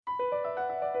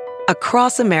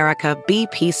Across America,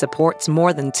 BP supports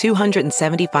more than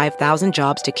 275,000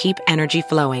 jobs to keep energy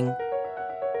flowing.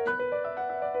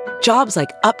 Jobs like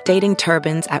updating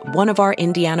turbines at one of our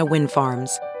Indiana wind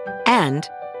farms and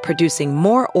producing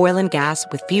more oil and gas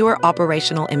with fewer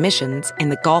operational emissions in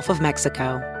the Gulf of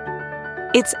Mexico.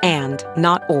 It's and,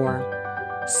 not or.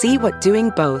 See what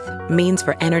doing both means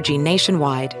for energy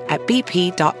nationwide at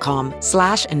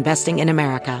bp.com/investing in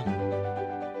America.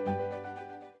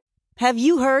 Have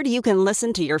you heard you can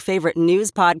listen to your favorite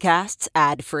news podcasts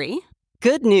ad-free?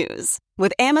 Good news.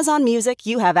 With Amazon Music,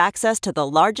 you have access to the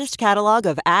largest catalog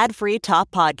of ad-free top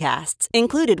podcasts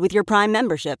included with your Prime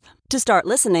membership. To start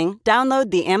listening, download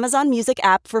the Amazon Music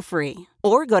app for free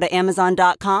or go to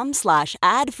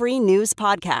amazon.com/ad-free news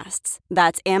podcasts.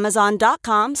 That's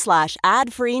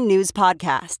amazon.com/ad-free news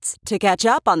podcasts to catch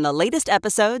up on the latest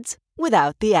episodes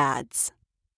without the ads.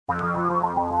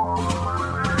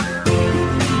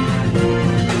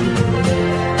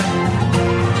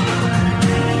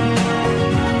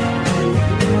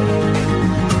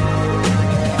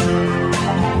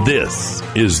 This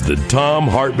is the Thom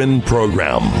Hartmann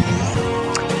Program.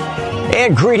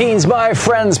 And greetings, my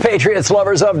friends, patriots,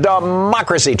 lovers of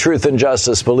democracy, truth and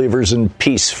justice, believers in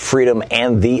peace, freedom,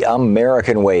 and the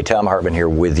American way. Thom Hartmann here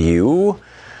with you.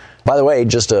 By the way,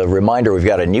 just a reminder, we've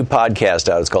got a new podcast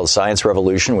out. It's called Science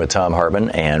Revolution with Thom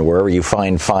Hartmann. And wherever you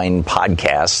find fine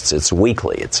podcasts, it's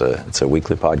weekly. It's a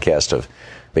weekly podcast of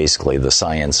basically the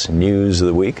science news of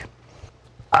the week.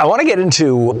 I want to get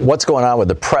into what's going on with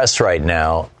the press right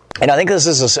now, and I think this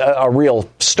is a real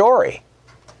story.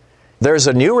 There's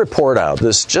a new report out.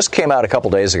 This just came out a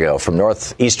couple days ago from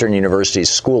Northeastern University's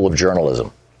School of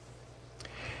Journalism.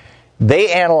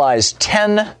 They analyzed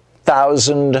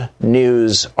 10,000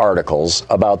 news articles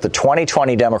about the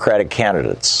 2020 Democratic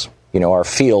candidates. You know, our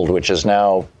field, which is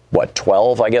now,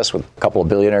 12, I guess, with a couple of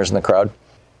billionaires in the crowd.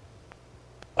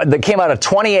 They came out of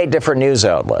 28 different news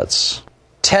outlets.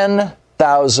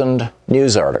 10,000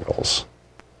 news articles.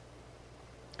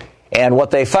 And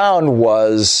what they found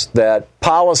was that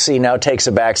policy now takes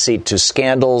a backseat to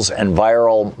scandals and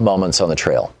viral moments on the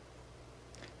trail.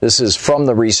 This is from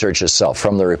the research itself,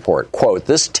 from the report. Quote,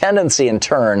 this tendency in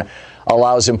turn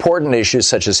allows important issues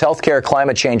such as healthcare,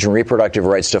 climate change, and reproductive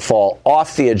rights to fall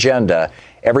off the agenda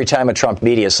every time a Trump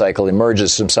media cycle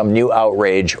emerges from some new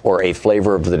outrage or a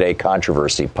flavor of the day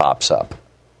controversy pops up.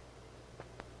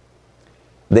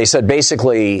 They said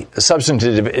basically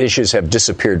substantive issues have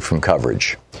disappeared from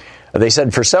coverage. They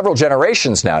said for several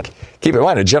generations now, keep in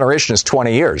mind, a generation is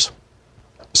 20 years.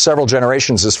 Several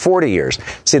generations is 40 years.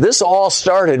 See, this all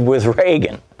started with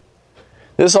Reagan.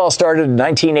 This all started in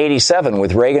 1987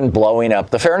 with Reagan blowing up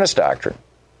the Fairness Doctrine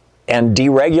and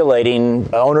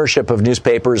deregulating ownership of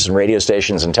newspapers and radio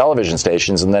stations and television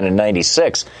stations. And then in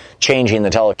 96, changing the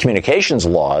telecommunications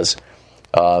laws,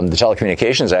 the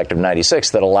Telecommunications Act of 96,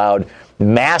 that allowed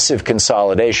massive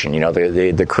consolidation,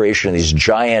 the creation of these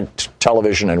giant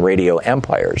television and radio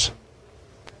empires.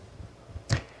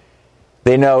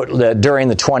 They note that during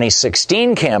the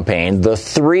 2016 campaign, the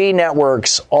three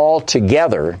networks all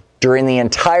together during the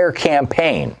entire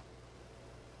campaign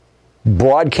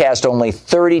broadcast only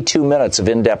 32 minutes of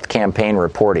in-depth campaign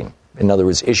reporting. In other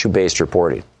words, issue-based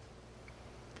reporting.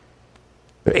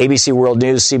 ABC World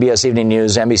News, CBS Evening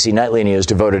News, NBC Nightly News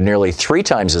devoted nearly 3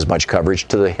 times as much coverage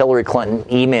to the Hillary Clinton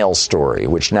email story,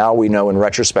 which now we know in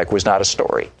retrospect was not a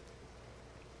story.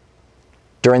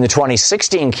 During the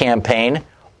 2016 campaign,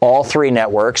 all three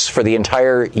networks for the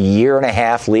entire year and a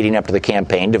half leading up to the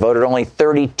campaign devoted only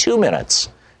 32 minutes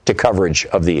to coverage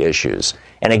of the issues.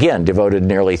 And again, devoted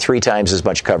nearly 3 times as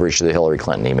much coverage to the Hillary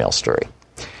Clinton email story.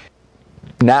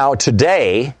 Now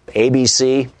today,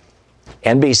 ABC,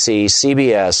 NBC,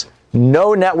 CBS,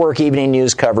 no network evening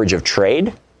news coverage of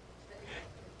trade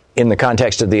in the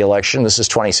context of the election. This is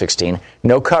 2016.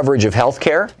 No coverage of health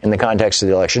care in the context of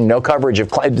the election. No coverage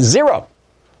of zero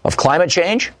of climate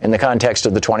change in the context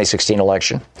of the 2016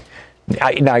 election.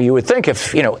 Now, you would think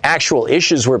if, actual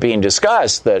issues were being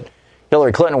discussed that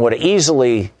Hillary Clinton would have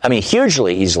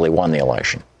hugely easily won the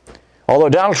election. Although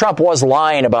Donald Trump was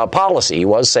lying about policy. He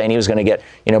was saying he was going to get,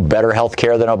 better health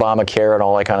care than Obamacare and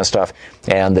all that kind of stuff,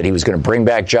 and that he was going to bring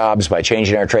back jobs by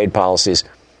changing our trade policies.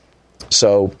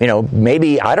 So,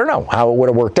 maybe, I don't know how it would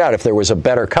have worked out if there was a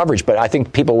better coverage, but I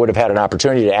think people would have had an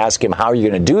opportunity to ask him, how are you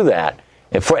going to do that?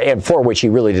 And for which he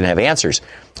really didn't have answers,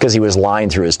 because he was lying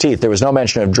through his teeth. There was no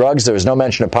mention of drugs. There was no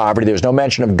mention of poverty. There was no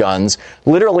mention of guns.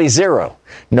 Literally zero.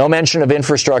 No mention of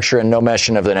infrastructure and no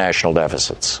mention of the national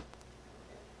deficits.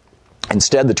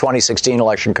 Instead, the 2016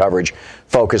 election coverage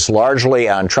focused largely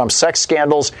on Trump's sex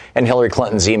scandals and Hillary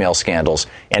Clinton's email scandals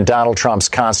and Donald Trump's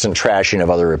constant trashing of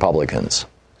other Republicans.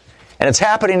 And it's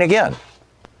happening again.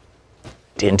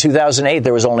 In 2008,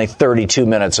 there was only 32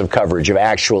 minutes of coverage of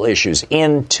actual issues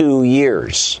in 2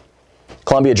 years.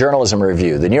 Columbia Journalism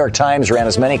Review. The New York Times ran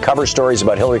as many cover stories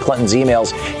about Hillary Clinton's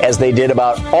emails as they did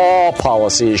about all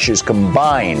policy issues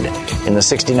combined in the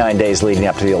 69 days leading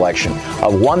up to the election.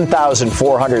 Of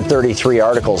 1,433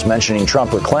 articles mentioning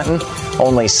Trump or Clinton,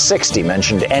 only 60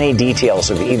 mentioned any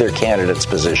details of either candidate's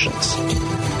positions.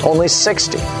 Only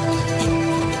 60.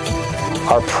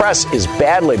 Our press is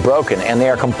badly broken, and they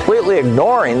are completely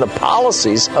ignoring the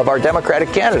policies of our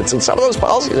Democratic candidates. And some of those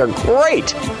policies are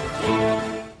great.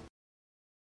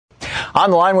 On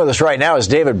the line with us right now is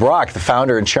David Brock, the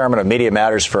founder and chairman of Media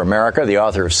Matters for America, the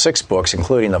author of 6 books,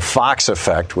 including The Fox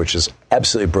Effect, which is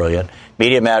absolutely brilliant.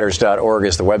 MediaMatters.org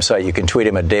is the website. You can tweet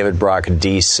him at David Brock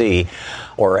DC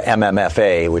or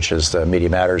MMFA, which is the Media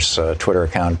Matters Twitter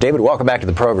account. David, welcome back to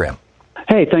the program.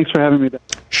 Hey, thanks for having me back.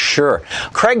 Sure.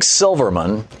 Craig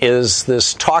Silverman is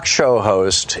this talk show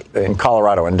host in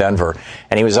Colorado, in Denver,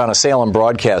 and he was on a Salem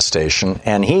broadcast station,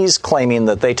 and he's claiming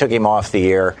that they took him off the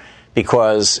air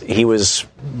because he was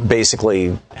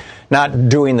basically not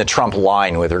doing the Trump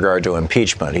line with regard to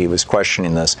impeachment. He was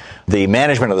questioning this. The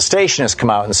management of the station has come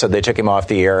out and said they took him off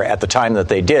the air at the time that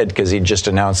they did because he just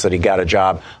announced that he got a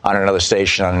job on another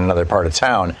station on another part of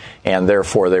town, and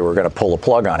therefore they were going to pull the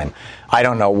plug on him. I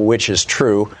don't know which is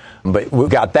true, but we've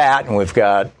got that, and we've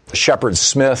got Shepard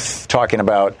Smith talking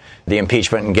about the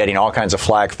impeachment and getting all kinds of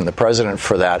flack from the president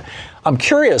for that. I'm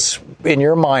curious, in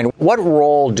your mind, what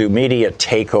role do media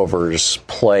takeovers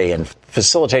play in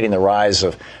facilitating the rise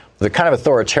of the kind of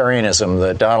authoritarianism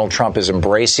that Donald Trump is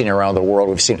embracing around the world?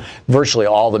 We've seen virtually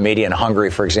all the media in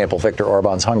Hungary, for example, Viktor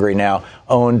Orban's Hungary now,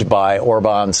 owned by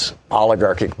Orban's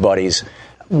oligarchic buddies.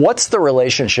 What's the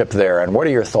relationship there, and what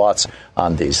are your thoughts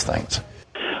on these things?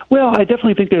 Well, I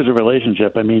definitely think there's a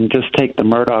relationship. I mean, just take the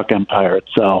Murdoch empire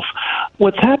itself.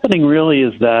 What's happening really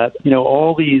is that,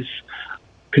 all these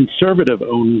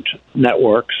conservative-owned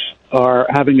networks are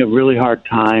having a really hard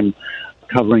time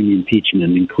covering the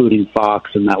impeachment, including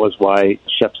Fox, and that was why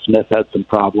Shep Smith had some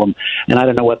problem. And I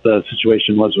don't know what the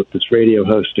situation was with this radio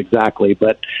host exactly,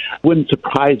 but it wouldn't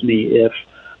surprise me if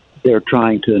they're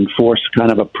trying to enforce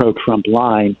kind of a pro-Trump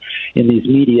line in these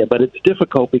media. But it's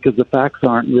difficult because the facts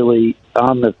aren't really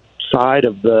on the side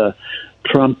of the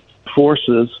Trump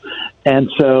forces. And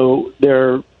so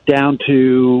they're down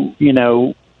to,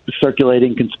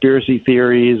 circulating conspiracy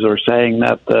theories or saying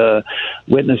that the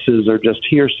witnesses are just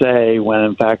hearsay when,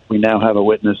 in fact, we now have a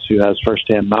witness who has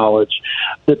firsthand knowledge.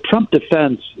 The Trump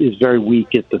defense is very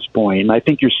weak at this point, and I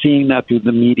think you're seeing that through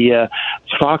the media.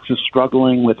 Fox is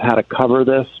struggling with how to cover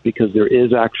this because there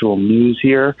is actual news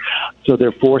here. So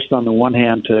they're forced, on the one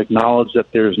hand, to acknowledge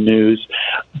that there's news,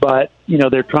 but,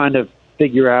 they're trying to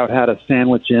figure out how to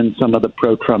sandwich in some of the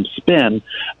pro-Trump spin,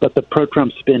 but the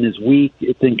pro-Trump spin is weak,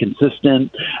 it's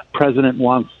inconsistent. President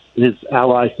wants his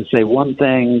allies to say one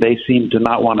thing, they seem to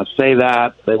not want to say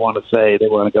that. They want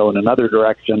to go in another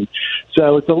direction.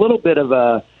 So it's a little bit of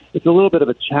a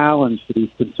challenge for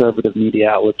these conservative media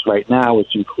outlets right now,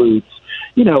 which includes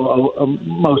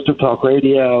most of talk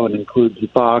radio and includes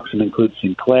Fox and includes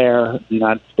Sinclair, the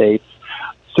United States.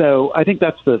 So I think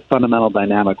that's the fundamental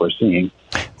dynamic we're seeing.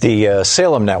 The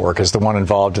Salem Network is the one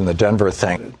involved in the Denver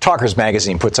thing. Talkers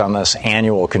Magazine puts on this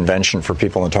annual convention for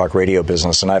people in the talk radio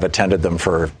business, and I've attended them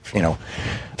for,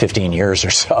 15 years or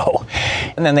so.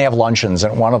 And then they have luncheons,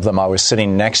 and one of them I was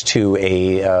sitting next to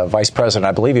a vice president.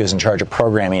 I believe he was in charge of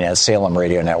programming at Salem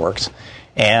Radio Networks.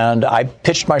 And I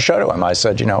pitched my show to him. I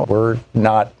said, we're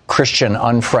not Christian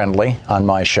unfriendly on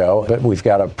my show, but we've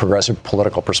got a progressive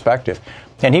political perspective.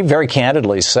 And he very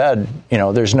candidly said,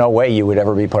 there's no way you would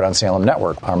ever be put on Salem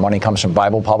Network. Our money comes from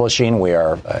Bible publishing. We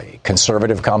are a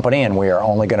conservative company, and we are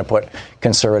only going to put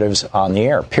conservatives on the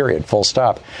air, period, full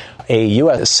stop. A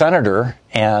U.S. senator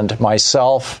and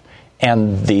myself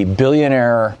and the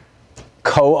billionaire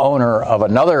co-owner of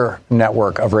another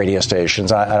network of radio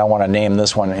stations, I don't want to name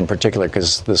this one in particular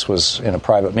because this was in a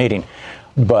private meeting,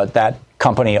 but that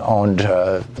company owned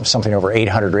something over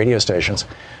 800 radio stations.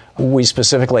 We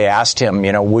specifically asked him,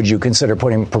 would you consider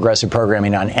putting progressive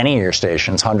programming on any of your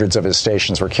stations? Hundreds of his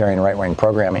stations were carrying right-wing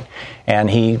programming. And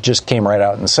he just came right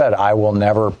out and said, I will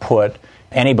never put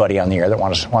anybody on the air that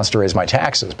wants to raise my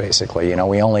taxes, basically.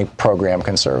 We only program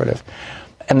conservative.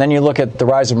 And then you look at the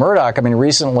rise of Murdoch. I mean,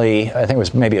 recently, I think it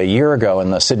was maybe a year ago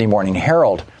in the Sydney Morning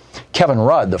Herald, Kevin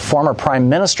Rudd, the former Prime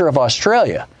Minister of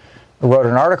Australia, wrote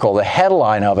an article. The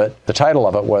headline of it, the title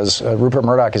of it was Rupert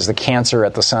Murdoch is the cancer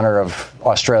at the center of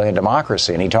Australian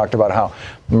democracy. And he talked about how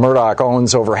Murdoch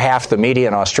owns over half the media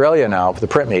in Australia now, the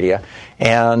print media,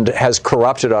 and has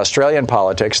corrupted Australian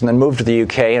politics and then moved to the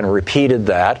UK and repeated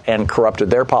that and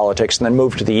corrupted their politics and then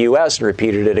moved to the US and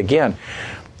repeated it again.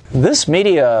 This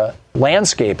media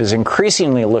landscape is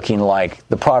increasingly looking like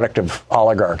the product of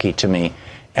oligarchy to me,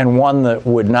 and one that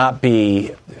would not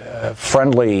be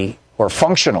friendly or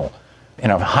functional in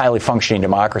a highly functioning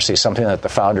democracy, something that the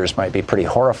founders might be pretty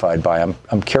horrified by.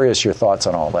 I'm curious your thoughts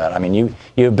on all that. I mean,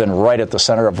 you've been right at the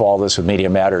center of all this with Media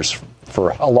Matters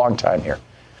for a long time here.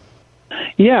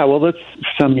 Yeah, well, that's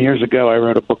some years ago. I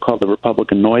wrote a book called The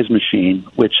Republican Noise Machine,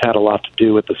 which had a lot to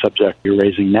do with the subject you're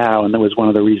raising now, and that was one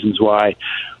of the reasons why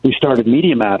we started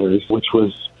Media Matters, which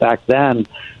was back then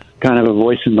kind of a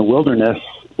voice in the wilderness,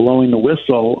 blowing the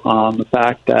whistle on the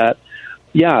fact that,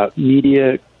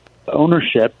 media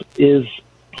ownership is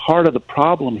part of the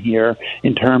problem here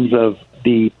in terms of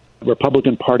the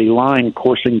Republican Party line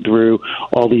coursing through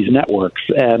all these networks.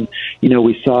 And,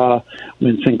 we saw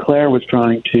when Sinclair was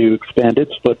trying to expand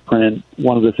its footprint,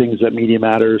 one of the things that Media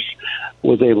Matters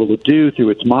was able to do through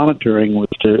its monitoring was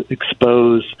to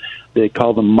expose, they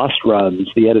call them must-runs,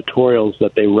 the editorials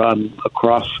that they run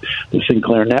across the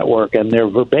Sinclair network, and they're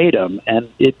verbatim.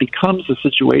 And it becomes a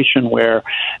situation where,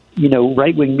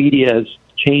 right-wing media has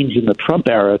changed in the Trump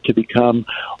era to become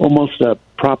almost a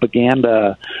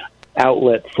propaganda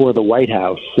outlet for the White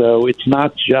House. So it's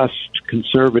not just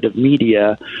conservative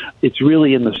media. It's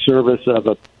really in the service of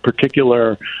a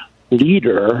particular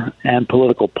leader and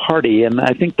political party. And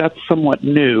I think that's somewhat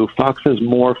new. Fox has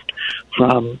morphed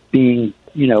from being,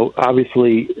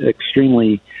 obviously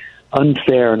extremely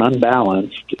unfair and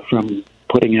unbalanced from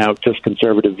putting out just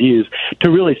conservative views to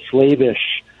really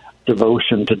slavish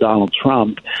devotion to Donald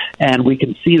Trump. And we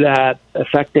can see that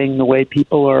affecting the way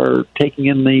people are taking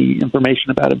in the information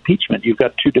about impeachment. You've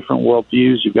got two different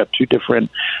worldviews. You've got two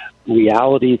different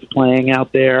realities playing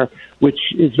out there, which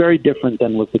is very different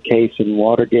than was the case in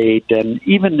Watergate. And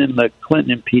even in the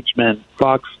Clinton impeachment,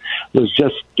 Fox was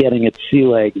just getting its sea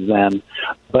legs then.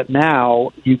 But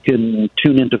now you can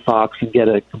tune into Fox and get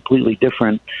a completely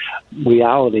different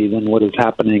reality than what is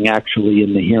happening actually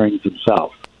in the hearings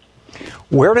themselves.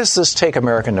 Where does this take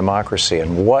American democracy,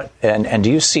 and do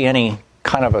you see any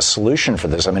kind of a solution for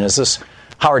this? I mean, is this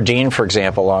Howard Dean, for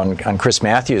example, on Chris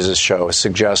Matthews' show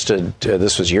suggested,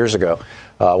 this was years ago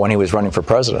when he was running for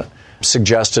president,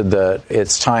 suggested that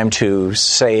it's time to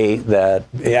say that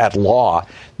at law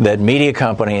that media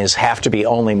companies have to be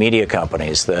only media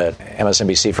companies, that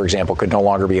MSNBC, for example, could no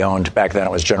longer be owned, back then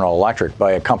it was General Electric,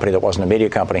 by a company that wasn't a media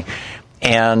company.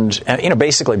 And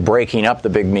basically breaking up the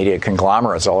big media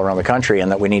conglomerates all around the country,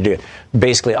 and that we need to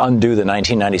basically undo the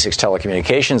 1996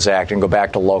 Telecommunications Act and go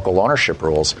back to local ownership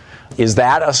rules. Is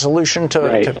that a solution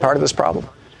to part of this problem?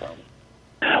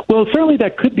 Well, certainly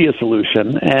that could be a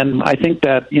solution. And I think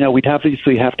that, we'd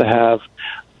obviously have to have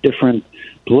different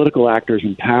political actors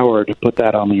in power to put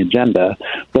that on the agenda.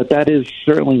 But that is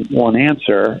certainly one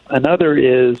answer. Another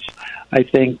is, I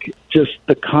think, just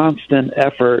the constant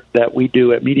effort that we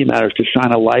do at Media Matters to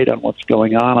shine a light on what's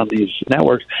going on these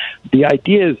networks. The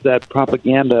idea is that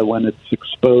propaganda, when it's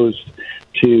exposed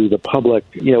to the public,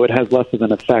 it has less of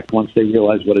an effect once they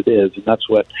realize what it is, and that's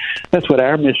what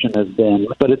our mission has been.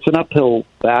 But it's an uphill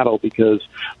battle because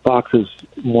Fox is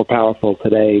more powerful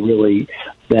today, really,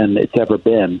 than it's ever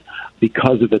been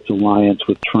because of its alliance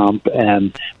with Trump,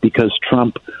 and because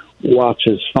Trump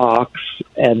watches Fox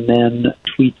and then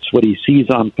tweets what he sees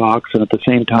on Fox, and at the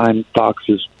same time Fox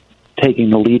is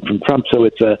taking the lead from Trump. So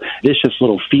it's a vicious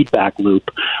little feedback loop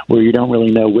where you don't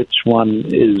really know which one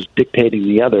is dictating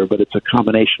the other, but it's a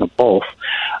combination of both.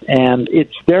 And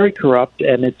it's very corrupt,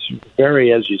 and it's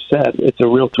very, as you said, it's a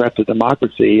real threat to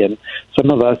democracy. And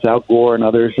some of us, Al Gore and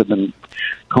others, have been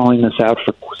calling this out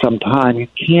for some time. You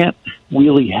can't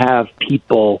really have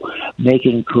people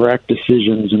making correct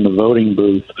decisions in the voting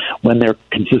booth when they're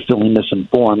consistently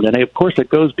misinformed. And of course, it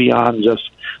goes beyond just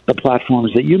the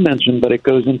platforms that you mentioned, but it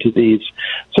goes into these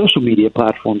social media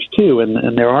platforms too.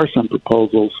 And there are some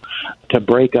proposals to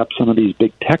break up some of these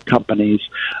big tech companies,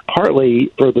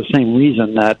 partly for the same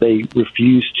reason that they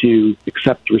refuse to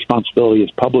accept responsibility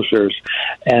as publishers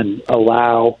and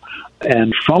allow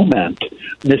and foment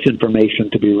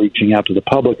misinformation to be reaching out to the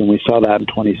public. And we saw that in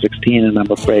 2016, and I'm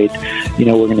afraid, we're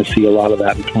going to see a lot of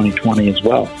that in 2020 as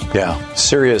well. Yeah,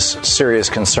 serious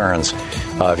concerns.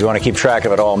 If you want to keep track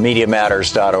of it all,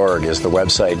 MediaMatters.org is the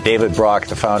website. David Brock,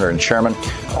 the founder and chairman,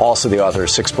 also the author of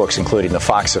 6 books, including The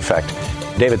Fox Effect.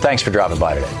 David, thanks for dropping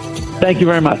by today. Thank you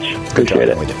very much. Good Appreciate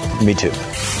talking with you. Me too.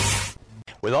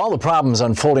 With all the problems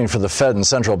unfolding for the Fed and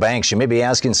central banks, you may be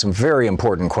asking some very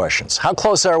important questions. How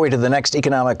close are we to the next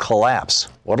economic collapse?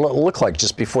 What will it look like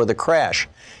just before the crash?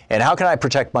 And how can I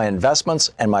protect my investments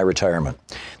and my retirement?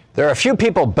 There are a few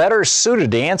people better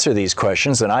suited to answer these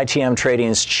questions than ITM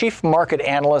Trading's chief market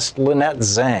analyst, Lynette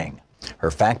Zhang. Her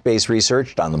fact-based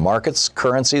research on the markets,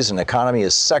 currencies, and economy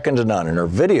is second to none, and her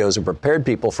videos have prepared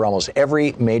people for almost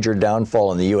every major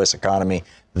downfall in the U.S. economy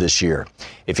this year.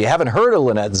 If you haven't heard of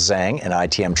Lynette Zhang and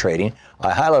ITM Trading,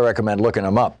 I highly recommend looking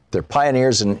them up. They're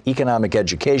pioneers in economic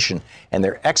education, and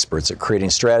they're experts at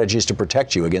creating strategies to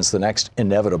protect you against the next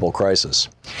inevitable crisis.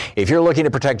 If you're looking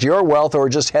to protect your wealth or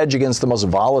just hedge against the most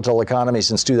volatile economy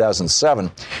since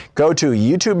 2007, go to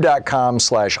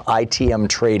youtube.com/ITM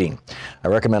Trading. I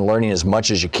recommend learning as much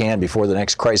as you can before the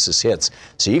next crisis hits,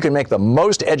 so you can make the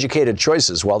most educated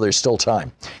choices while there's still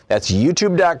time. That's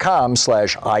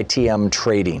youtube.com/ITM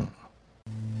Trading.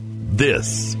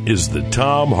 This is the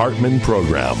Thom Hartmann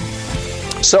Program.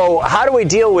 So how do we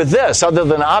deal with this, other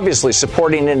than obviously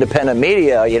supporting independent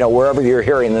media, wherever you're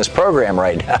hearing this program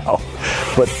right now?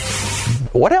 But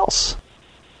what else?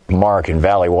 Mark in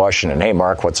Valley, Washington. Hey,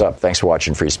 Mark, what's up? Thanks for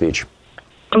watching Free Speech.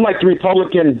 Unlike the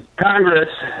Republican Congress,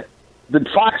 the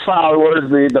Fox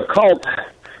followers, the cult,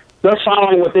 they're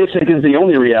following what they think is the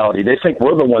only reality. They think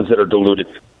we're the ones that are deluded.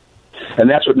 And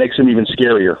that's what makes them even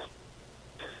scarier.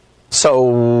 So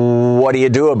what do you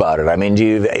do about it? I mean,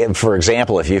 for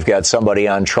example, if you've got somebody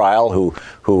on trial who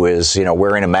is,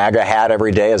 wearing a MAGA hat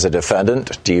every day as a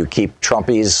defendant, do you keep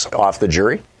Trumpies off the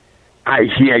jury?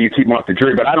 Yeah, you keep them off the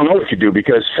jury, but I don't know what you do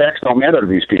because facts don't matter to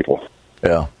these people.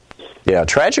 Yeah,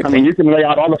 tragically. I mean, you can lay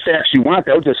out all the facts you want.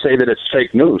 They'll just say that it's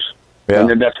fake news, and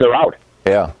then they're out.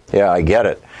 Yeah, I get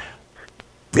it.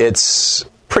 It's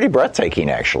pretty breathtaking,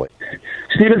 actually.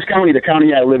 Stevens County, the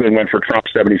county I live in, went for Trump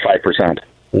 75%.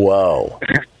 Whoa.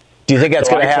 Do you think that's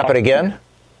going to happen again?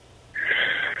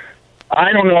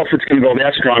 I don't know if it's going to go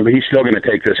that strong, but he's still going to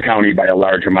take this county by a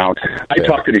large amount. I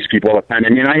talk to these people all the time. I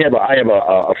mean, I have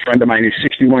a friend of mine, he's a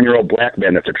 61-year-old black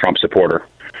man that's a Trump supporter.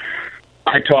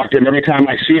 I talk to him every time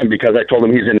I see him because I told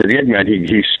him he's into the ignorant. He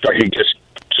just...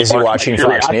 Is he watching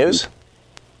Fox News?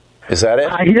 Is that it?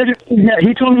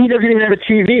 He told me he doesn't even have a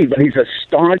TV, but he's a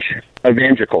staunch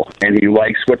evangelical, and he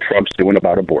likes what Trump's doing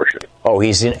about abortion. Oh,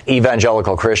 he's an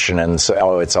evangelical Christian, and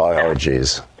so, it's all,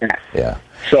 geez. Yeah.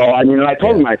 So, I mean, I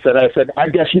told him, I said, I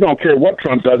guess you don't care what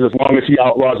Trump does as long as he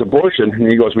outlaws abortion.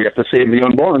 And he goes, we have to save the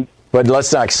unborn. But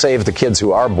let's not save the kids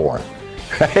who are born.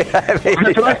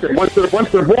 That's right. Once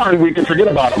they're born, we can forget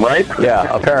about them, right?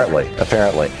 Yeah, apparently.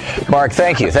 Mark,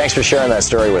 thank you. Thanks for sharing that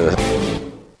story with us.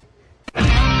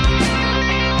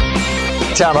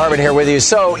 Thom Hartmann here with you.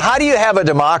 So how do you have a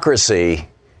democracy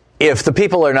if the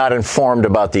people are not informed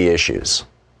about the issues?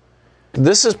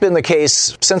 This has been the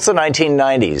case since the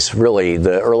 1990s, really,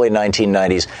 the early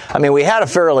 1990s. I mean, we had a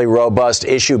fairly robust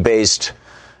issue-based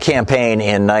campaign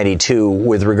in 92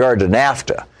 with regard to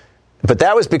NAFTA. But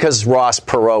that was because Ross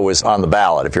Perot was on the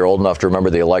ballot. If you're old enough to remember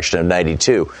the election of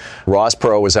 92, Ross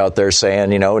Perot was out there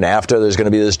saying, NAFTA, there's going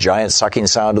to be this giant sucking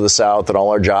sound to the South and all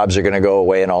our jobs are going to go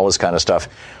away and all this kind of stuff.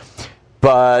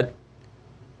 But,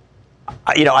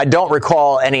 I don't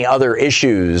recall any other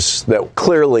issues that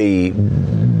clearly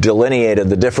delineated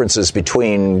the differences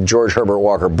between George Herbert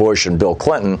Walker Bush and Bill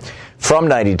Clinton from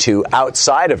 92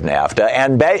 outside of NAFTA,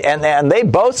 and they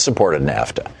both supported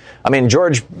NAFTA. I mean,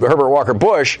 George Herbert Walker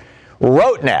Bush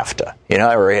wrote NAFTA.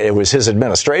 It was his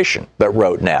administration that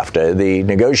wrote NAFTA. The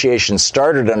negotiations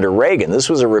started under Reagan. This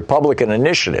was a Republican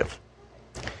initiative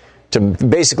to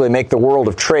basically make the world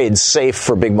of trade safe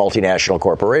for big multinational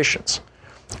corporations.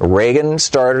 Reagan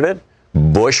started it,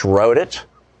 Bush wrote it,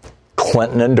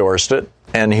 Clinton endorsed it,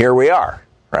 and here we are,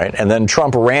 right? And then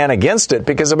Trump ran against it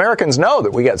because Americans know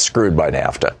that we got screwed by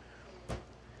NAFTA.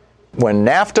 When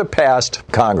NAFTA passed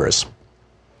Congress,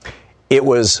 it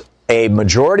was a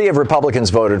majority of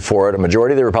Republicans voted for it, a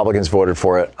majority of the Republicans voted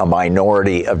for it, a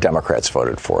minority of Democrats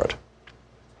voted for it.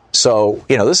 So,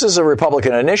 this is a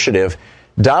Republican initiative.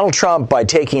 Donald Trump, by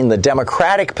taking the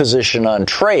Democratic position on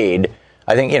trade,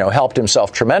 I think, helped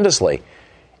himself tremendously.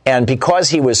 And because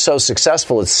he was so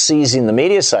successful at seizing the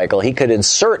media cycle, he could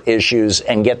insert issues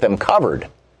and get them covered.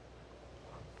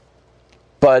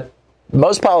 But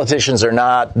most politicians are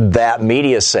not that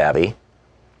media savvy.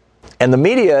 And the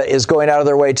media is going out of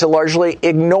their way to largely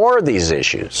ignore these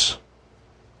issues.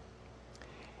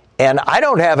 And I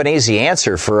don't have an easy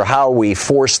answer for how we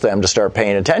force them to start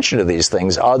paying attention to these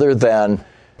things other than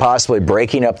possibly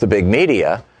breaking up the big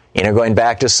media, going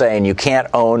back to saying you can't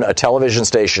own a television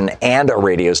station and a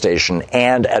radio station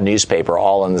and a newspaper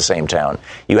all in the same town.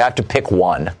 You have to pick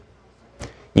one.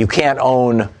 You can't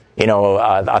own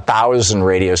 1,000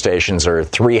 radio stations or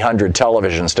 300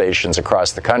 television stations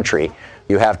across the country.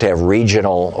 You have to have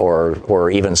regional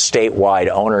or even statewide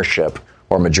ownership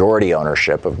or majority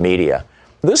ownership of media.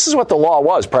 This is what the law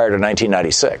was prior to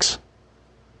 1996.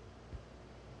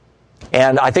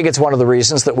 And I think it's one of the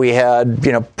reasons that we had,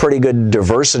 pretty good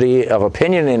diversity of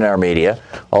opinion in our media,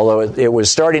 although it was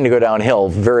starting to go downhill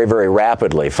very, very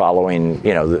rapidly following,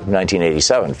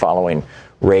 1987, following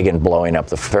Reagan blowing up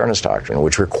the Fairness Doctrine,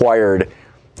 which required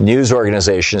news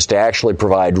organizations to actually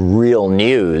provide real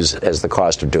news as the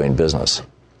cost of doing business.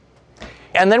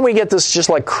 And then we get this just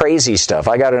like crazy stuff.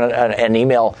 I got an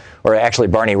email, or actually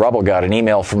Barney Rubble got an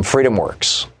email from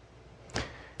FreedomWorks,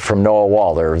 from Noah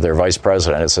Wall, their vice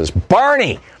president. It says,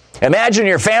 Barney, imagine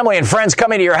your family and friends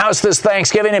coming to your house this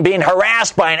Thanksgiving and being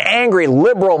harassed by an angry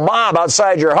liberal mob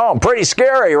outside your home. Pretty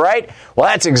scary, right? Well,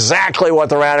 that's exactly what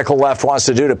the radical left wants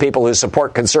to do to people who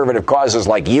support conservative causes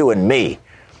like you and me.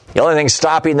 The only thing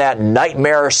stopping that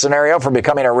nightmare scenario from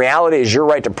becoming a reality is your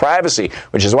right to privacy,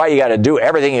 which is why you got to do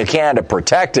everything you can to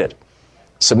protect it.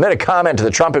 Submit a comment to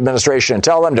the Trump administration and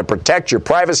tell them to protect your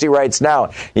privacy rights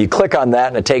now. You click on that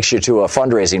and it takes you to a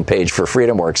fundraising page for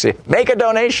FreedomWorks. Make a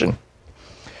donation.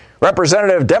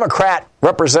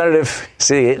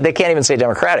 See, they can't even say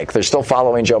Democratic. They're still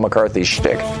following Joe McCarthy's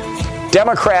shtick.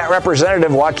 Democrat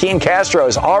Representative Joaquin Castro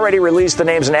has already released the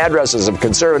names and addresses of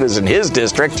conservatives in his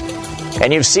district.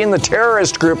 And you've seen the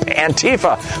terrorist group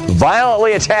Antifa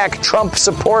violently attack Trump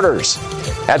supporters.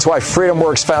 That's why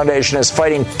FreedomWorks Foundation is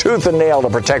fighting tooth and nail to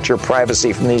protect your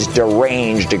privacy from these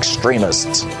deranged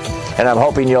extremists. And I'm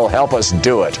hoping you'll help us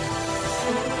do it.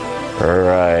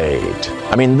 Right.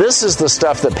 I mean, this is the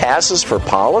stuff that passes for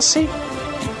policy?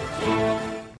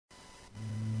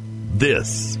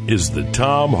 This is the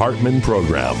Thom Hartmann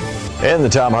Program. In the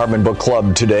Thom Hartmann Book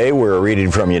Club today, we're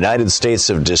reading from United States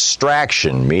of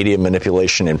Distraction, Media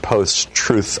Manipulation in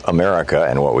Post-Truth America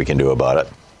and What We Can Do About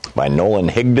It, by Nolan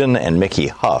Higdon and Mickey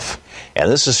Huff. And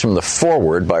this is from the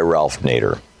foreword by Ralph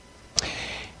Nader.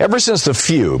 Ever since the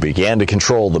few began to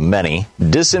control the many,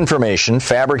 disinformation,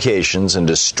 fabrications, and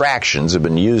distractions have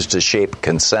been used to shape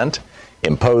consent,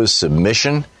 impose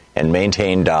submission, and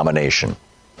maintain domination.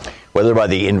 Whether by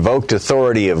the invoked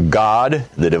authority of God,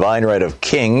 the divine right of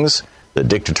kings, the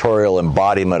dictatorial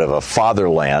embodiment of a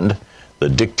fatherland, the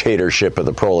dictatorship of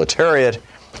the proletariat,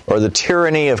 or the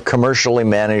tyranny of commercially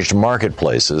managed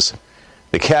marketplaces,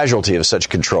 the casualty of such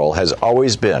control has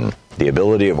always been the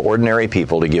ability of ordinary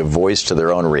people to give voice to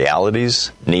their own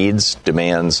realities, needs,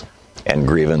 demands, and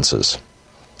grievances.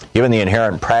 Given the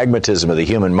inherent pragmatism of the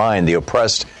human mind, the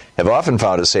oppressed have often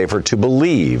found it safer to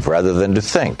believe rather than to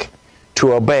think,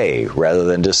 to obey rather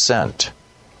than dissent.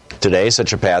 Today,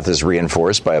 such a path is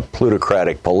reinforced by a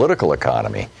plutocratic political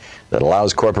economy that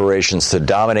allows corporations to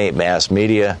dominate mass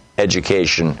media,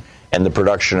 education, and the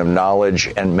production of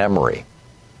knowledge and memory.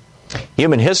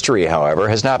 Human history, however,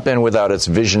 has not been without its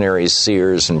visionaries,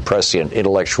 seers, and prescient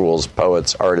intellectuals,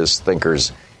 poets, artists,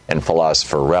 thinkers, and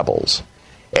philosopher rebels.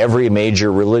 Every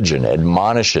major religion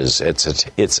admonishes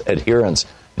its adherents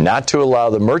not to allow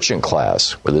the merchant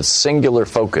class, with its singular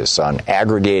focus on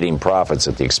aggregating profits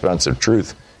at the expense of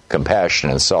truth, compassion,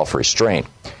 and self-restraint,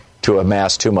 to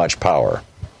amass too much power.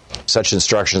 Such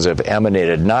instructions have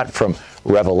emanated not from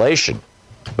revelation,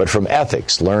 but from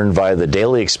ethics learned via the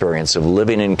daily experience of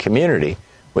living in community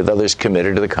with others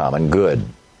committed to the common good.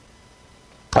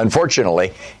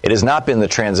 Unfortunately, it has not been the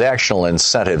transactional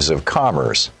incentives of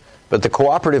commerce, but the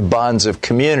cooperative bonds of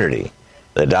community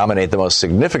that dominate the most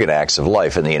significant acts of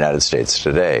life in the United States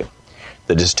today.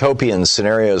 The dystopian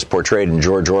scenarios portrayed in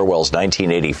George Orwell's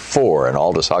 1984 and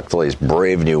Aldous Huxley's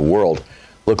Brave New World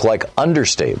look like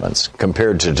understatements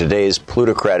compared to today's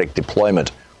plutocratic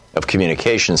deployment of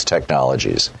communications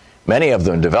technologies, many of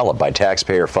them developed by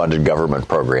taxpayer-funded government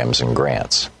programs and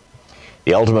grants.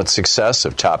 The ultimate success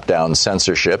of top-down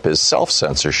censorship is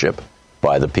self-censorship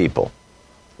by the people.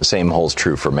 The same holds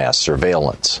true for mass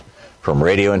surveillance. From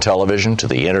radio and television to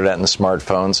the internet and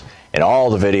smartphones, and all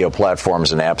the video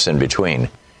platforms and apps in between,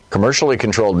 commercially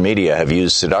controlled media have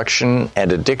used seduction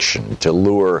and addiction to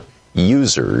lure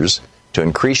users to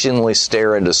increasingly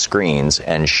stare into screens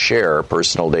and share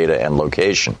personal data and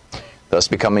location, thus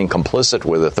becoming complicit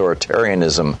with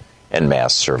authoritarianism and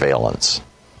mass surveillance.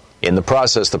 In the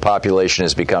process, the population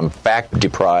has become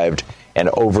fact-deprived and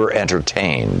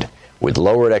over-entertained, with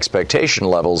lowered expectation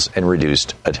levels and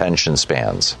reduced attention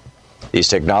spans. These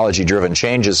technology-driven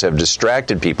changes have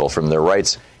distracted people from their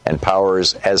rights and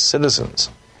powers as citizens.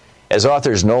 As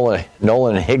authors Nolan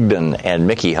Higdon and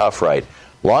Mickey Huff write,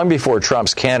 long before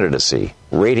Trump's candidacy,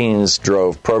 ratings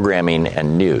drove programming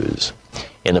and news.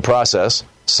 In the process,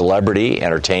 Celebrity,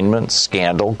 entertainment,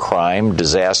 scandal, crime,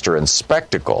 disaster, and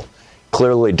spectacle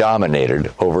clearly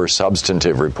dominated over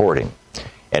substantive reporting,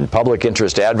 and public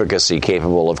interest advocacy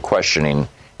capable of questioning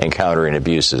and countering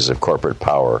abuses of corporate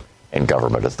power and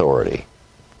government authority.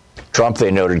 Trump,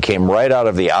 they noted, came right out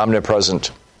of the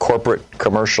omnipresent corporate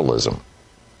commercialism.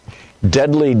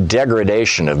 Deadly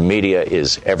degradation of media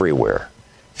is everywhere.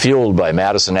 Fueled by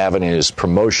Madison Avenue's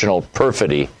promotional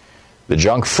perfidy, the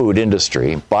junk food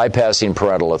industry, bypassing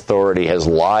parental authority, has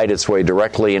lied its way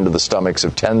directly into the stomachs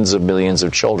of tens of millions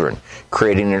of children,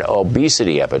 creating an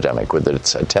obesity epidemic with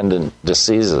its attendant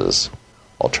diseases.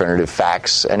 Alternative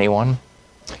facts, anyone?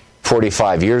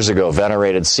 45 years ago,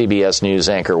 venerated CBS News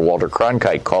anchor Walter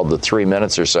Cronkite called the 3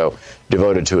 minutes or so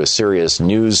devoted to a serious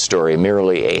news story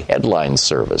merely a headline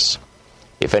service.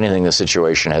 If anything, the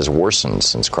situation has worsened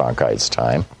since Cronkite's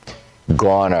time.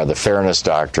 Gone are the fairness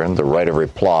doctrine, the right of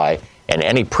reply, and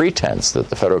any pretense that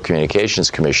the Federal Communications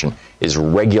Commission is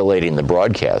regulating the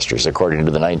broadcasters according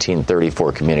to the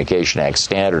 1934 Communication Act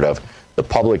standard of the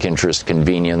public interest,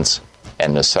 convenience,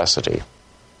 and necessity.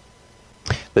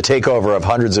 The takeover of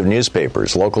hundreds of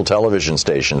newspapers, local television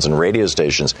stations, and radio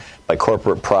stations by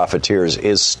corporate profiteers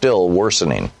is still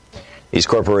worsening. These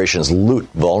corporations loot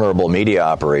vulnerable media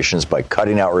operations by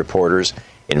cutting out reporters,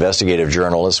 investigative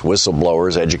journalists,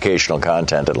 whistleblowers, educational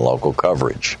content, and local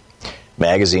coverage.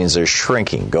 Magazines are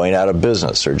shrinking, going out of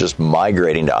business, or just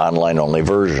migrating to online-only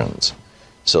versions.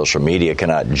 Social media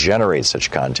cannot generate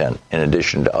such content in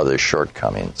addition to other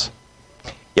shortcomings.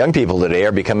 Young people today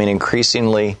are becoming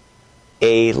increasingly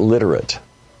illiterate.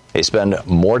 They spend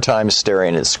more time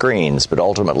staring at screens, but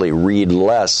ultimately read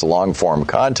less long-form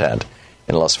content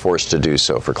unless forced to do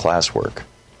so for classwork.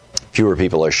 Fewer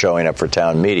people are showing up for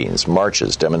town meetings,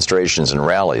 marches, demonstrations, and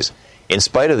rallies, in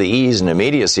spite of the ease and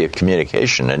immediacy of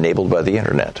communication enabled by the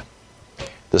Internet.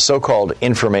 The so-called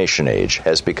information age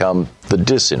has become the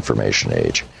disinformation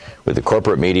age, with the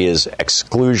corporate media's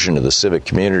exclusion of the civic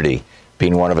community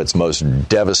being one of its most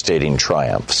devastating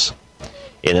triumphs.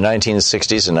 In the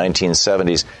 1960s and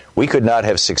 1970s, we could not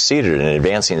have succeeded in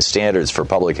advancing standards for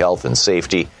public health and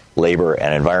safety, labor,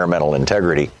 and environmental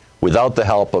integrity without the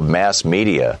help of mass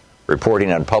media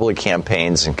reporting on public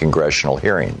campaigns and congressional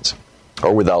hearings,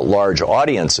 or without large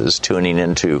audiences tuning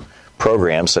into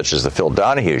programs such as the Phil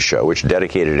Donahue Show, which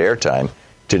dedicated airtime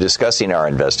to discussing our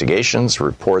investigations,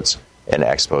 reports, and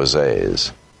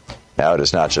exposés. Now it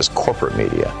is not just corporate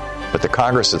media, but the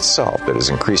Congress itself that is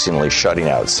increasingly shutting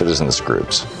out citizens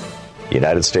groups. The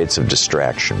United States of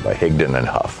Distraction by Higdon and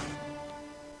Huff.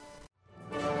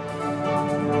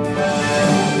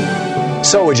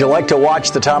 So would you like to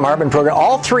watch the Thom Hartmann program,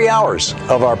 all 3 hours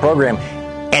of our program,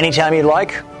 anytime you'd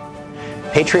like?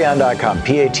 Patreon.com,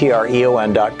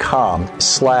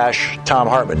 patreon.com/Thom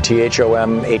Hartmann,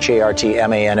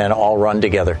 THOMHARTMANN, all run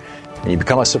together. And you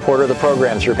become a supporter of the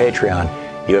program through Patreon.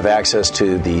 You have access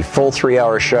to the full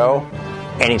 3-hour show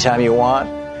anytime you want,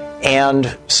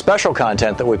 and special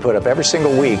content that we put up every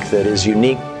single week that is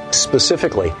unique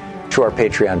specifically to our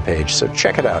Patreon page. So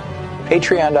check it out,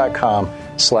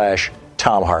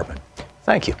 patreon.com/Thom Hartmann.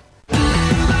 Thank you.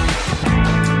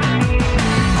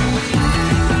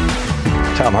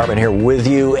 Thom Hartmann here with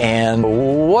you, and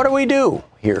what do we do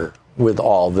here with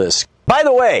all this? By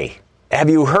the way,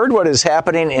 have you heard what is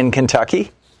happening in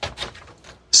Kentucky?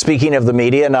 Speaking of the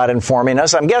media not informing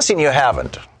us, I'm guessing you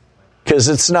haven't, because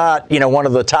it's not, one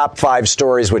of the top 5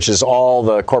 stories, which is all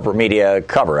the corporate media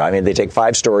cover. I mean, they take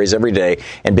 5 stories every day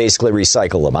and basically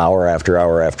recycle them hour after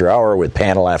hour after hour with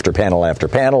panel after panel after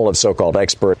panel of so-called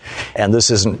expert. And this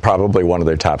isn't probably one of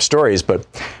their top stories, but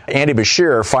Andy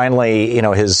Beshear finally,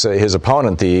 his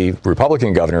opponent, the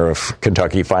Republican governor of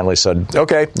Kentucky, finally said,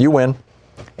 okay, you win.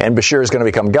 And Beshear is going to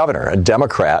become governor. A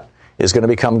Democrat is going to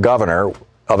become governor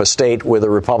of a state with a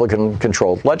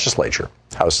Republican-controlled legislature,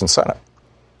 House and Senate.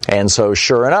 And so,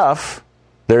 sure enough,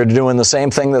 they're doing the same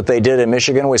thing that they did in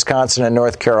Michigan, Wisconsin, and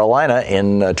North Carolina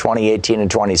in 2018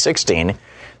 and 2016.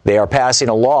 They are passing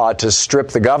a law to strip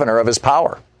the governor of his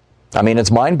power. I mean,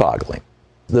 it's mind-boggling.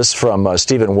 This from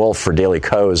Stephen Wolf for Daily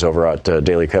Kos over at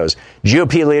Daily Kos.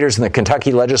 GOP leaders in the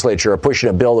Kentucky legislature are pushing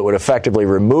a bill that would effectively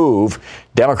remove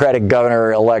Democratic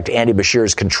Governor-elect Andy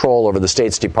Beshear's control over the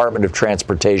state's Department of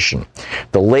Transportation.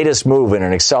 The latest move in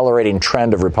an accelerating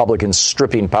trend of Republicans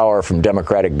stripping power from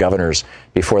Democratic governors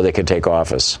before they could take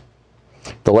office.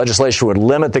 The legislation would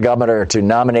limit the governor to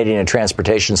nominating a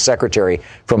transportation secretary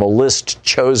from a list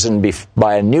chosen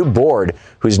by a new board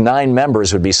whose 9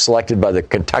 members would be selected by the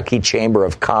Kentucky Chamber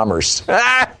of Commerce.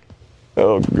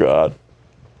 Oh, God.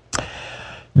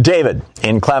 David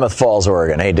in Klamath Falls,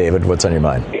 Oregon. Hey, David, what's on your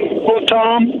mind? Well,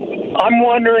 Tom, I'm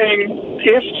wondering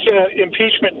if the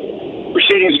impeachment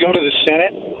proceedings go to the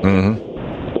Senate,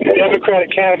 the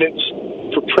Democratic candidates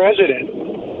for president,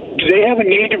 do they have a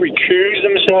need to recuse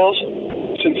themselves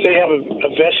since they have a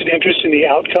vested interest in the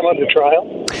outcome of the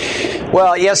trial?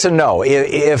 Well, yes and no.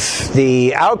 If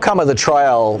the outcome of the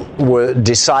trial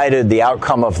decided the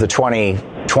outcome of the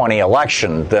 2020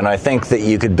 election, then I think that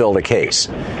you could build a case.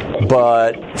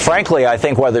 But frankly, I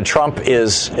think whether Trump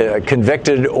is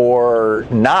convicted or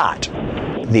not,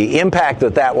 the impact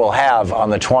that will have on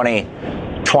the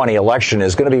 2020 election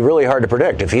is going to be really hard to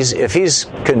predict. If he's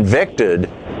convicted,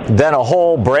 then a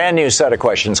whole brand new set of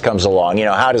questions comes along. You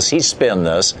know, how does he spin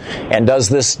this? And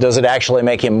does it actually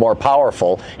make him more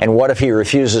powerful? And what if he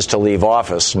refuses to leave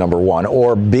office, number one?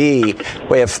 Or B,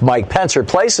 if Mike Pence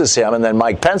replaces him and then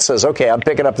Mike Pence says, okay, I'm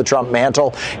picking up the Trump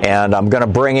mantle and I'm going to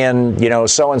bring in,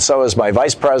 so-and-so as my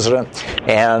vice president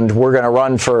and we're going to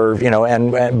run for,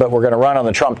 but we're going to run on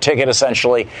the Trump ticket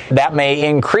essentially, that may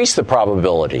increase the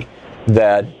probability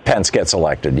that Pence gets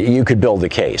elected. You could build a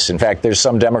case. In fact, there's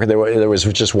some Democrat. There was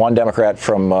just one Democrat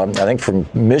from, I think, from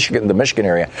Michigan, the Michigan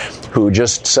area, who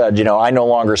just said, I no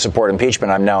longer support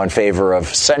impeachment. I'm now in favor of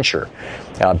censure,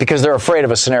 because they're afraid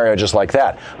of a scenario just like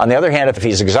that. On the other hand, if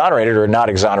he's exonerated or not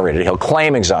exonerated, he'll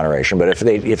claim exoneration. But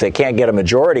if they can't get a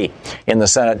majority in the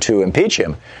Senate to impeach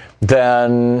him,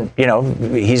 then,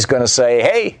 he's going to say,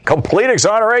 hey, complete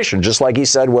exoneration, just like he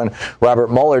said when Robert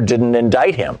Mueller didn't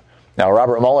indict him. Now,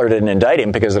 Robert Mueller didn't indict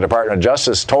him because the Department of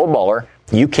Justice told Mueller,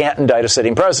 you can't indict a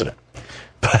sitting president.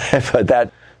 But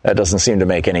that doesn't seem to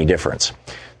make any difference.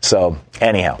 So,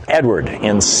 anyhow, Edward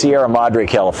in Sierra Madre,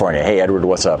 California. Hey, Edward,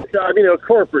 what's up?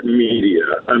 Corporate media,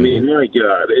 my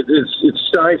God, it's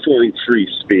stifling free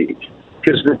speech.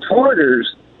 Because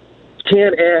reporters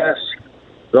can't ask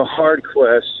the hard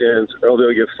questions or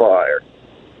they'll get fired.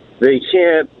 They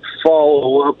can't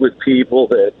follow up with people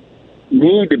that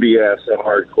need to be asked the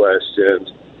hard questions,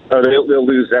 or they'll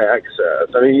lose access.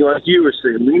 Like you were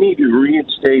saying, we need to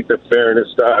reinstate the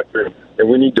fairness doctrine, and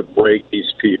we need to break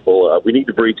these people up. We need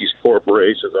to break these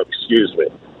corporations up. Excuse me,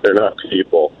 they're not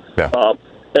people. Yeah.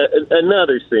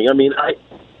 Another thing,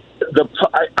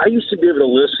 I used to be able to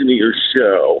listen to your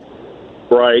show,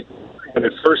 right, when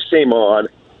it first came on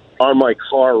my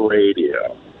car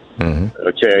radio. Mm-hmm.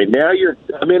 Okay, now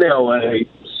I'm in L.A.,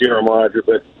 Sierra Madre,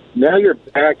 but now you're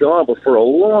back on, but for a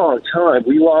long time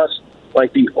we lost,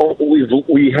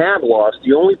 we have lost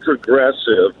the only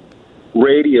progressive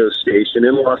radio station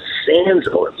in Los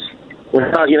Angeles. We're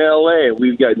talking L.A.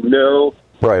 We've got no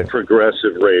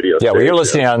progressive radio station. Yeah, well, you're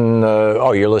listening on.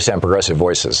 You're listening on Progressive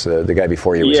Voices. The guy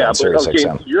before you was on Sirius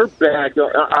XM. You're back.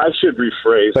 I should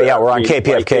rephrase. But we're on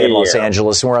KPFK in Los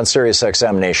Angeles, and we're on Sirius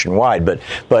XM nationwide.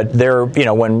 But they're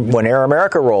when Air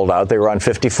America rolled out, they were on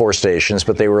 54 stations,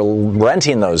 but they were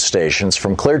renting those stations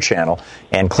from Clear Channel,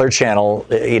 and Clear Channel,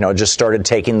 just started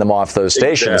taking them off those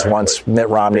stations once Mitt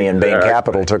Romney and Bain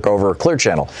Capital took over Clear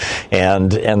Channel,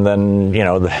 and then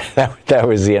that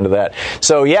was the end of that.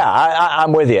 So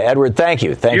I'm with you, Edward. Thank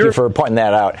you for pointing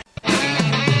that out.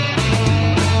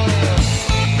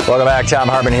 Welcome back. Thom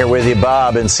Hartmann here with you.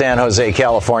 Bob in San Jose,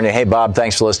 California. Hey, Bob,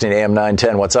 thanks for listening to AM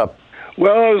 910. What's up?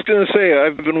 Well, I was going to say,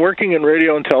 I've been working in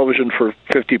radio and television for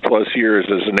 50-plus years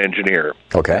as an engineer.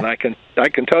 Okay. And I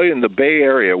can tell you in the Bay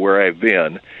Area where I've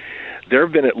been, there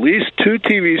have been at least 2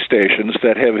 TV stations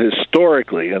that have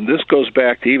historically, and this goes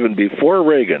back to even before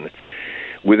Reagan,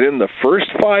 within the first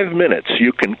 5 minutes,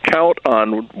 you can count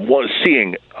on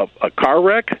seeing a car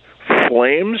wreck,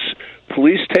 flames,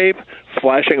 police tape,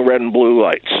 flashing red and blue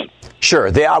lights. Sure.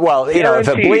 If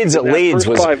it bleeds, it leads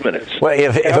was 5 minutes. Well,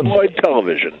 if tabloid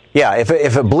television. Yeah, if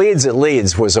it bleeds, it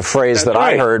leads was a phrase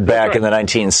I heard back in the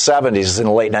 1970s, in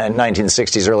the late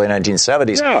 1960s, early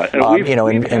 1970s.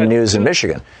 Yeah, in news in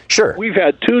Michigan. Sure. We've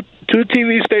had two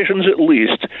TV stations at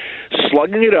least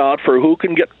slugging it out for who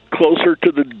can get closer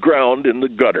to the ground in the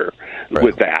gutter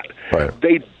with that. Right.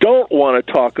 They don't want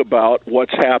to talk about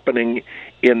what's happening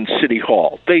in City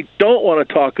Hall. They don't want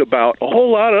to talk about a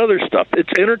whole lot of other stuff.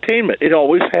 It's entertainment. It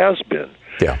always has been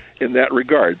in that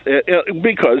regard,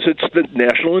 because it's the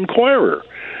National Enquirer.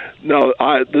 Now,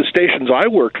 the stations I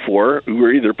worked for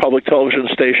were either public television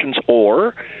stations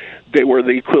or they were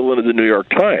the equivalent of the New York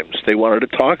Times. They wanted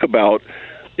to talk about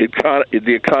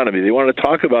the economy. They wanted to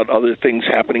talk about other things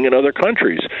happening in other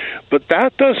countries. But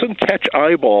that doesn't catch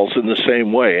eyeballs in the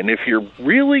same way. And if you're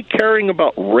really caring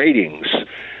about ratings,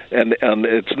 and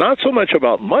it's not so much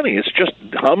about money, it's just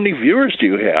how many viewers do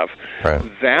you have.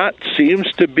 Right. That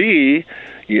seems to be,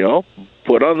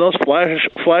 put on those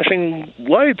flashing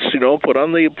lights, put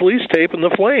on the police tape and the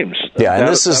flames. Yeah, and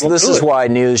this is why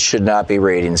news should not be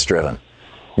ratings driven.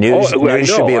 News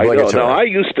should be obligatory. Now, I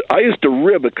used to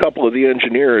rib a couple of the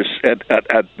engineers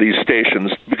at these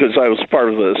stations because I was part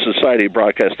of the Society of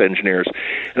Broadcast Engineers,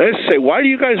 and I used to say, "Why do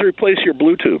you guys replace your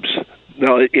blue tubes?"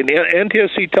 Now, in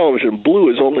NTSC television, blue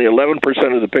is only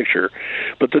 11% of the picture,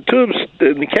 but the tubes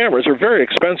in the cameras are very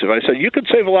expensive. I said, you could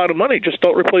save a lot of money, just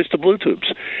don't replace the blue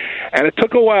tubes. And it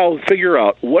took a while to figure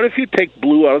out, what if you take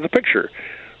blue out of the picture?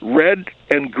 Red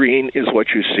and green is what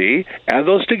you see. Add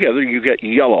those together, you get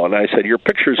yellow. And I said, your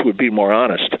pictures would be more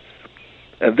honest.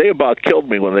 And they about killed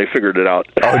me when they figured it out.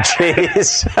 Oh,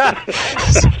 jeez.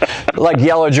 Like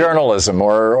yellow journalism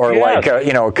or yes.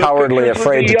 Like, cowardly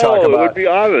afraid to talk about. It would be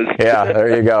honest. Yeah,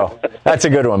 there you go. That's a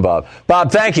good one, Bob.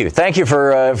 Bob, thank you. Thank you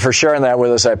for sharing that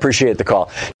with us. I appreciate the call.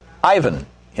 Ivan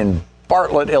in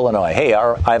Bartlett, Illinois. Hey,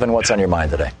 Ivan, what's on your mind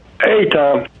today? Hey,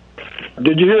 Tom.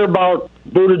 Did you hear about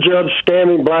Buttigieg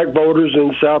scamming black voters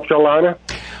in South Carolina?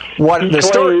 What the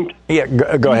story? Yeah,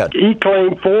 go ahead. He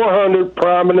claimed 400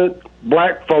 prominent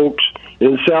black folks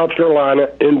in South Carolina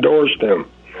endorsed him.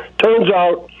 Turns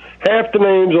out half the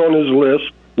names on his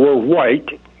list were white,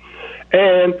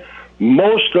 and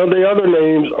most of the other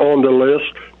names on the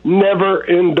list never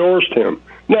endorsed him.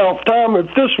 Now, Tom, if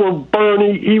this were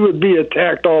Bernie, he would be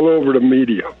attacked all over the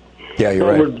media. Yeah, you're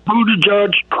right. With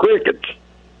Buttigieg, crickets.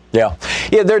 Yeah,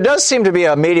 there does seem to be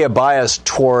a media bias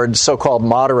toward so-called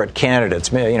moderate candidates,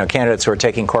 candidates who are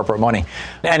taking corporate money.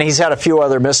 And he's had a few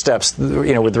other missteps,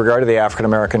 with regard to the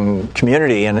African-American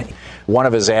community. And one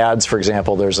of his ads, for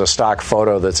example, there's a stock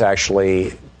photo that's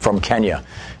actually from Kenya,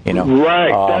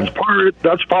 Right,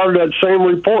 that's part of that same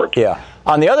report. Yeah.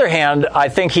 On the other hand, I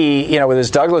think he, with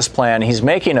his Douglas plan, he's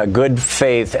making a good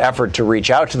faith effort to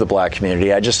reach out to the black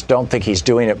community. I just don't think he's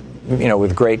doing it,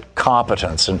 with great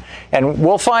competence. And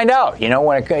we'll find out,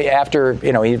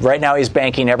 right now he's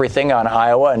banking everything on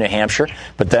Iowa and New Hampshire,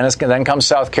 but then comes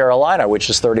South Carolina, which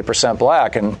is 30%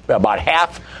 black, and about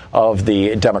half of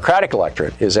the Democratic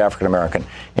electorate is African American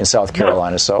in South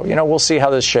Carolina. So, we'll see how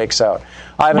this shakes out.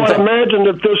 Imagine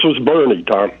if this was Bernie,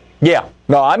 Tom. Yeah.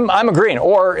 No, I'm agreeing.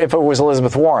 Or if it was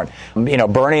Elizabeth Warren.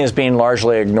 Bernie is being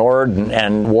largely ignored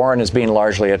and Warren is being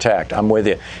largely attacked. I'm with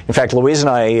you. In fact, Louise and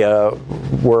I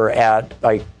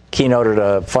I keynoted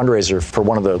a fundraiser for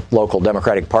one of the local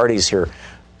Democratic parties here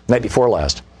night before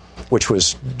last, which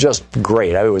was just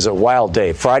great. It was a wild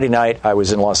day. Friday night, I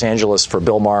was in Los Angeles for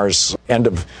Bill Maher's end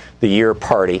of the year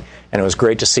party, and it was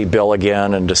great to see Bill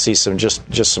again and to see some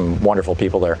some wonderful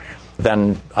people there.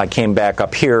 Then I came back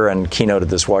up here and keynoted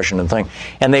this Washington thing.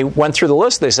 And they went through the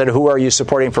list. They said, who are you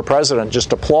supporting for president?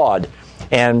 Just applaud.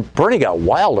 And Bernie got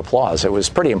wild applause. It was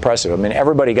pretty impressive. I mean,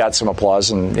 everybody got some applause.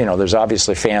 And, there's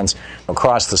obviously fans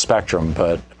across the spectrum.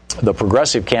 But the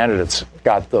progressive candidates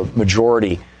got the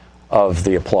majority of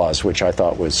the applause, which I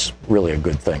thought was really a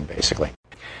good thing, basically.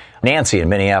 Nancy in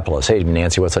Minneapolis. Hey,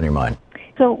 Nancy, what's on your mind?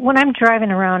 So when I'm driving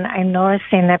around, I'm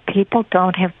noticing that people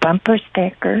don't have bumper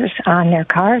stickers on their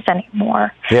cars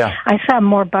anymore. Yeah. I saw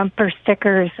more bumper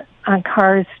stickers on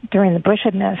cars during the Bush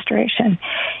administration.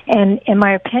 And in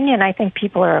my opinion, I think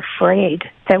people are afraid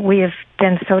that we have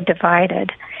been so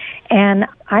divided. And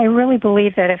I really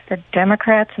believe that if the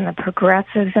Democrats and the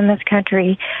progressives in this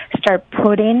country start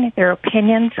putting their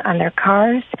opinions on their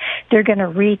cars, they're going to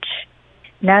reach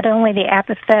not only the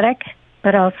apathetic,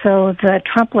 but also the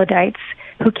Trump-Luddites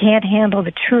who can't handle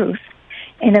the truth.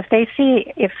 And if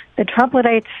the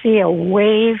Trump-Luddites see a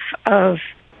wave of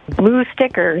blue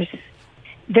stickers,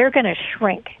 they're going to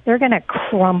shrink. They're going to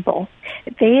crumble.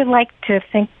 They like to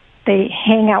think they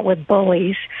hang out with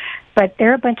bullies, but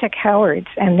they're a bunch of cowards,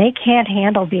 and they can't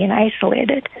handle being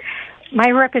isolated. My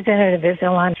representative is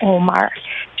Ilhan Omar.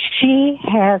 She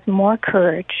has more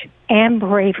courage and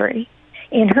bravery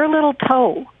in her little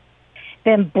toe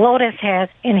than Blotus has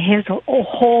in his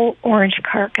whole orange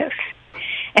carcass.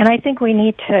 And I think we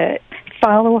need to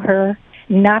follow her,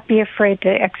 not be afraid to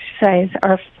exercise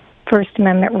our First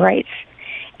Amendment rights,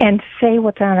 and say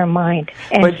what's on our mind.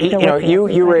 And but,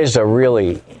 you raised a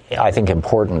really, I think,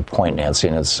 important point, Nancy,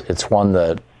 and it's one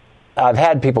that I've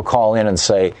had people call in and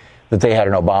say that they had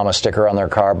an Obama sticker on their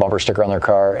car, bumper sticker on their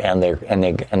car, and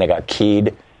they got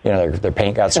keyed, their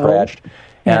paint got scratched.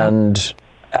 Yeah. And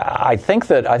I think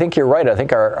you're right. I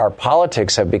think our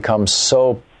politics have become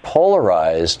so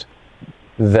polarized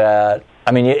that,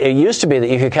 it used to be that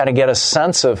you could kind of get a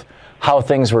sense of how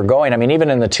things were going. Even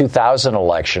in the 2000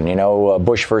 election,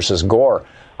 Bush versus Gore,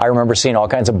 I remember seeing all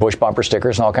kinds of Bush bumper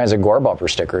stickers and all kinds of Gore bumper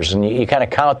stickers, and you kind of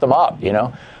count them up,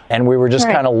 and we were just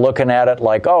kind of looking at it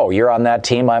like, oh, you're on that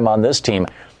team, I'm on this team.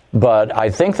 But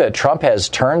I think that Trump has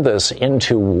turned this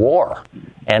into war,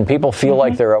 and people feel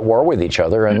like they're at war with each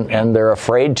other, and they're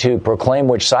afraid to proclaim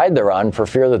which side they're on for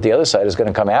fear that the other side is going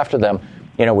to come after them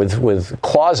with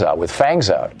claws out, with fangs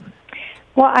out.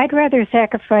 Well, I'd rather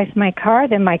sacrifice my car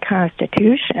than my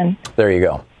Constitution. There you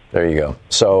go.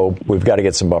 So we've got to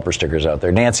get some bumper stickers out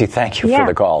there. Nancy, thank you for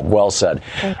the call. Well said.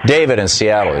 David in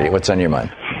Seattle, what's on your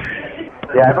mind?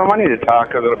 Yeah, I've been wanting to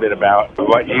talk a little bit about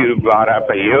what you brought up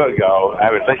a year ago.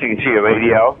 I was listening to your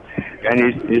radio, and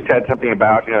you said something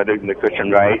about the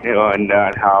Christian right, and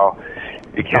how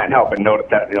you can't help but notice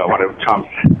that one of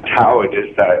Trump's towers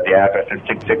is the address of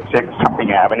 666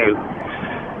 something Avenue.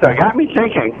 So it got me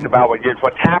thinking about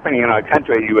what's happening in our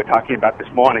country. You were talking about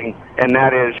this morning, and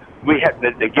that is we have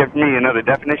to give me another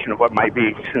definition of what might be,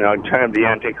 in terms of the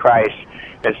Antichrist.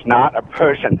 It's not a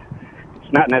person.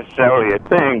 It's not necessarily a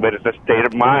thing, but it's a state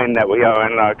of mind that we are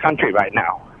in our country right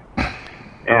now.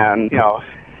 And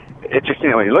it's just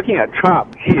when you're looking at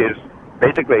Trump, he is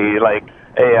basically like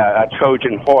a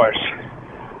Trojan horse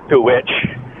to which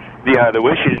the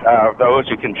wishes of those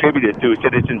who contributed to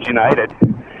Citizens United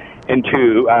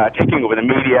into taking over the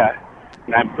media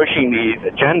and pushing these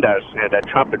agendas that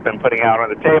Trump has been putting out on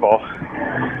the table.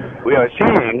 We are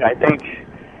seeing, I think,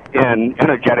 in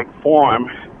energetic form,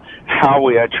 how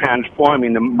we are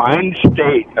transforming the mind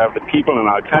state of the people in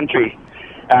our country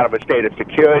out of a state of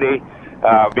security,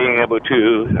 being able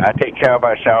to take care of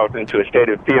ourselves into a state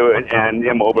of fear and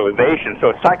immobilization. So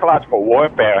it's psychological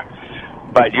warfare,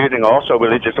 but using also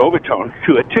religious overtones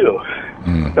to it too.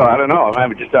 So I don't know. I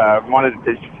just wanted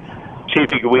to see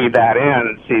if you could weave that in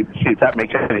and see if that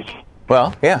makes sense.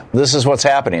 Well, yeah, this is what's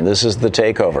happening. This is the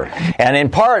takeover. And in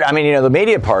part, the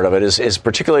media part of it is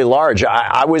particularly large.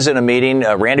 I was in a meeting.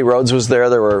 Randy Rhodes was there.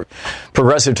 There were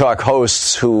Progressive Talk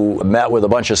hosts who met with a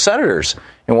bunch of senators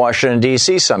in Washington,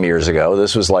 D.C. some years ago.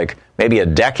 This was like maybe a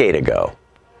decade ago.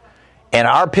 And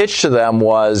our pitch to them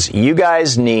was, you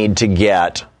guys need to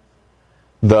get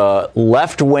the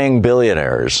left-wing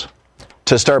billionaires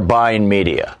to start buying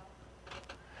media.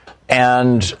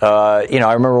 And, I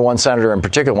remember one senator in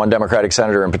particular, one Democratic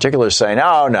senator in particular saying,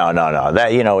 no,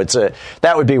 that,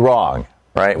 that would be wrong,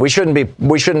 right? We shouldn't be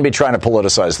trying to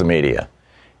politicize the media.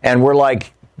 And we're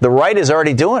like, the right is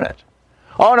already doing it.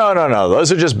 Oh, no.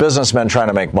 Those are just businessmen trying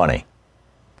to make money.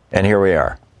 And here we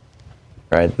are,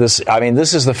 right? This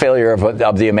is the failure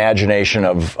of the imagination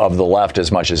of the left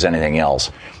as much as anything else.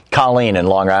 Colleen in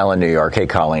Long Island, New York. Hey,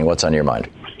 Colleen, what's on your mind?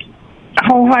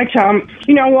 Oh, hi, Tom.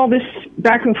 All this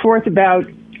back and forth about,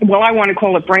 I want to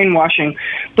call it brainwashing,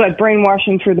 but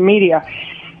brainwashing through the media.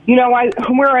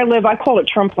 Where I live, I call it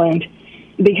Trump land,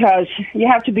 because you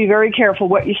have to be very careful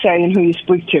what you say and who you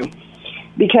speak to,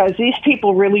 because these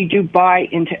people really do buy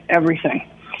into everything.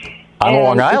 On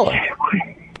Long Island.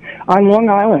 On Long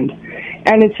Island.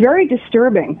 And it's very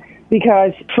disturbing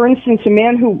because, for instance, a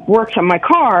man who works on my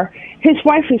car, his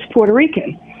wife is Puerto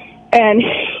Rican, and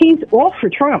he's all for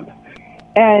Trump.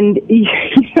 And,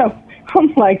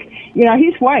 I'm like,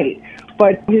 he's white,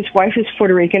 but his wife is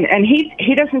Puerto Rican, and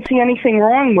he doesn't see anything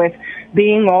wrong with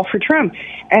being all for Trump.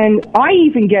 And I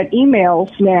even get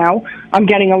emails now. I'm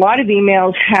getting a lot of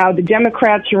emails how the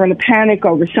Democrats are in a panic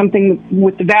over something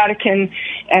with the Vatican,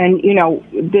 and,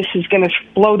 this is going to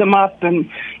blow them up and,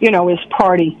 his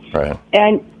party. Right.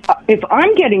 And if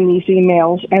I'm getting these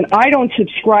emails and I don't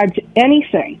subscribe to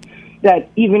anything that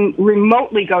even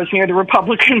remotely goes near the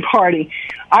Republican Party,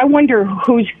 I wonder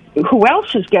who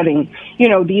else is getting,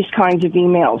 these kinds of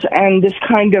emails and this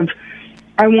kind of,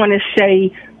 I want to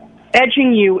say,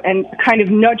 edging you and kind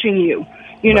of nudging you,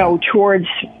 towards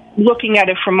looking at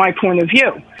it from my point of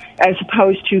view, as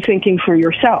opposed to thinking for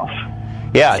yourself.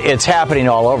 Yeah, it's happening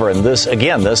all over, and this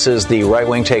is the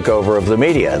right-wing takeover of the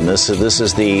media, and this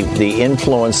is the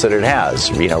influence that it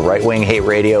has. Right-wing hate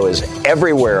radio is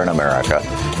everywhere in America,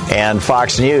 and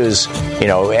Fox News,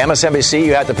 MSNBC,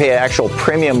 you have to pay an actual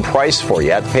premium price for.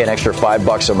 You have to pay an extra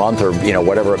 $5 a month, or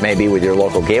whatever it may be with your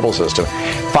local cable system.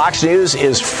 Fox News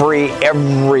is free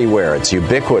everywhere; it's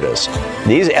ubiquitous.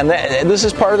 This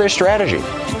is part of their strategy.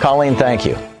 Colleen, thank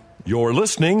you. You're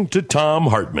listening to Thom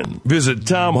Hartmann. Visit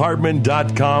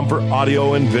ThomHartmann.com for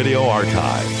audio and video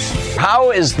archives. How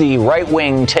is the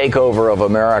right-wing takeover of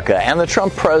America and the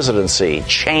Trump presidency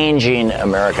changing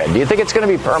America? Do you think it's going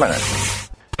to be permanent?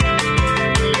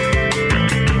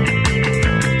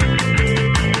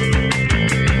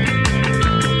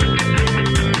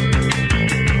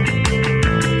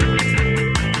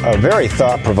 A very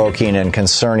thought-provoking and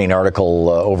concerning article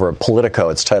over at Politico.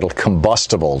 It's titled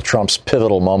 "Combustible: Trump's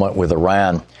Pivotal Moment with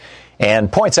Iran,"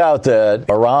 and points out that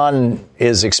Iran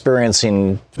is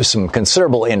experiencing some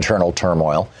considerable internal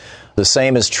turmoil. The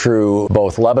same is true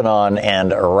both Lebanon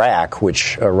and Iraq,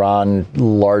 which Iran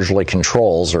largely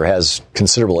controls or has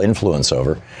considerable influence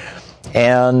over.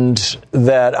 and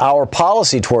that our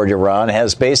policy toward Iran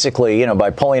has basically, by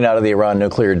pulling out of the Iran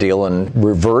nuclear deal and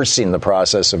reversing the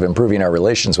process of improving our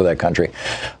relations with that country,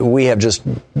 we have just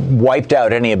wiped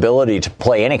out any ability to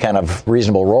play any kind of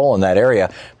reasonable role in that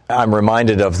area. I'm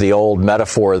reminded of the old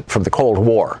metaphor from the Cold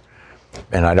War,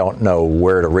 and I don't know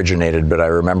where it originated, but I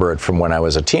remember it from when I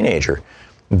was a teenager,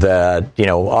 that,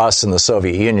 us in the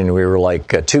Soviet Union, we were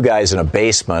like two guys in a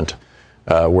basement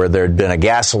where there'd been a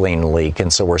gasoline leak,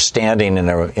 and so we're standing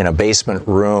in a basement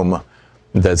room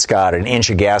that's got an inch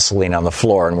of gasoline on the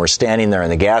floor, and we're standing there in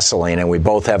the gasoline, and we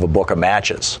both have a book of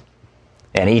matches,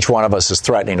 and each one of us is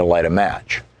threatening to light a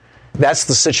match. That's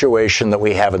the situation that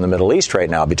we have in the Middle East right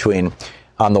now between,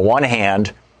 on the one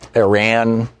hand,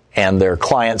 Iran and their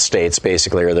client states,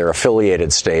 basically, or their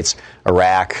affiliated states,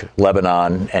 Iraq,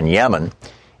 Lebanon, and Yemen,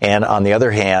 and on the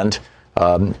other hand,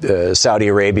 Saudi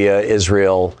Arabia,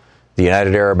 Israel, the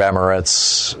United Arab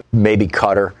Emirates, maybe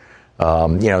Qatar,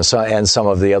 and some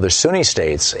of the other Sunni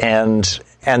states, and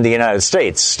the United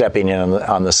States stepping in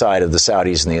on the side of the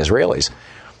Saudis and the Israelis.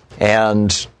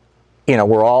 And,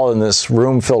 we're all in this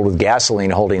room filled with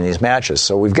gasoline holding these matches.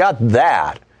 So we've got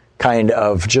that kind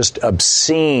of just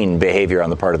obscene behavior on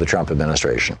the part of the Trump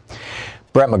administration.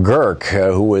 Brett McGurk,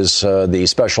 who was the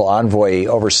special envoy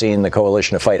overseeing the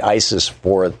coalition to fight ISIS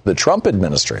for the Trump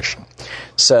administration,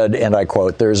 said, and I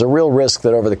quote, "There's a real risk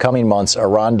that over the coming months,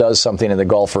 Iran does something in the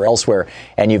Gulf or elsewhere,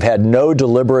 and you've had no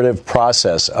deliberative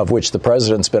process of which the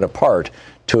president's been a part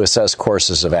to assess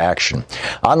courses of action."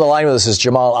 On the line with us is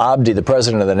Jamal Abdhi, the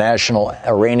president of the National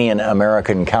Iranian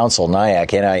American Council,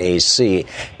 NIAC, N-I-A-C.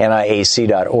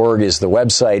 NIAC.org is the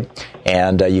website,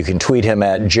 and you can tweet him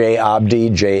at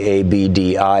jabdi,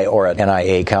 J-A-B-D-I, or at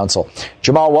NIA Council.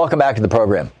 Jamal, welcome back to the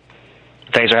program.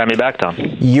 Thanks for having me back, Tom.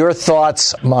 Your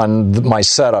thoughts on my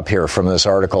setup here from this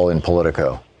article in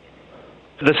Politico?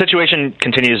 The situation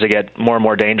continues to get more and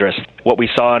more dangerous. What we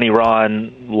saw in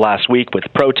Iran last week with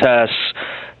protests,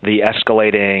 the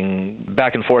escalating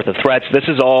back and forth of threats, this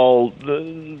is all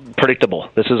predictable.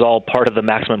 This is all part of the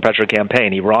maximum pressure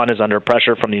campaign. Iran is under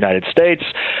pressure from the United States.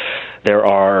 There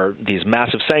are these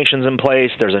massive sanctions in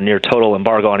place. There's a near total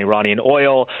embargo on Iranian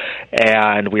oil,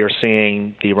 and we are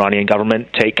seeing the Iranian government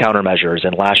take countermeasures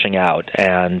and lashing out.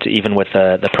 And even with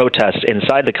the protests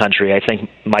inside the country, I think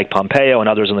Mike Pompeo and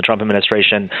others in the Trump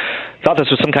administration thought this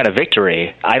was some kind of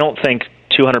victory. I don't think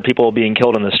 200 people being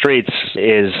killed in the streets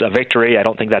is a victory. I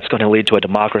don't think that's going to lead to a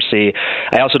democracy.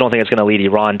 I also don't think it's going to lead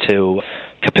Iran to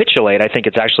capitulate. I think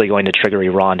it's actually going to trigger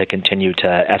Iran to continue to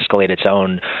escalate its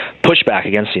own pushback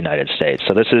against the United States.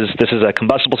 So this is a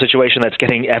combustible situation that's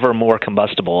getting ever more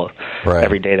combustible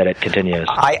every day that it continues.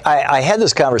 I had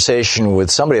this conversation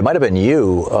with somebody, it might have been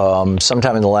you,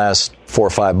 sometime in the last 4 or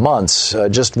 5 months,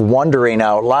 just wondering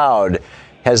out loud,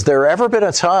 has there ever been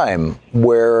a time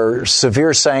where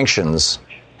severe sanctions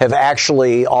have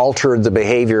actually altered the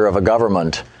behavior of a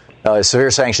government?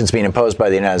 Severe sanctions being imposed by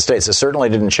the United States. It certainly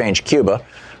didn't change Cuba.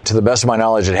 To the best of my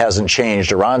knowledge, it hasn't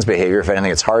changed Iran's behavior. If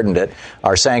anything, it's hardened it.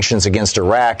 Our sanctions against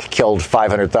Iraq killed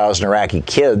 500,000 Iraqi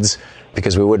kids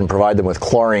because we wouldn't provide them with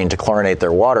chlorine to chlorinate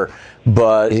their water.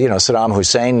 But, Saddam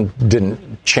Hussein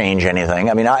didn't change anything.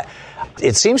 I mean,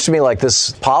 it seems to me like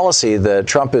this policy that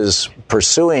Trump is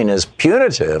pursuing is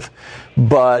punitive,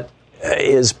 but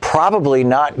is probably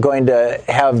not going to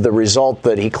have the result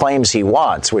that he claims he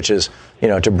wants, which is,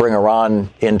 to bring Iran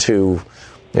into,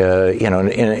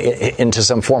 into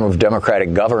some form of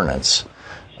democratic governance.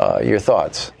 Your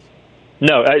thoughts?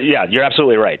 No, you're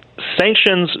absolutely right.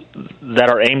 Sanctions that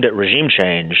are aimed at regime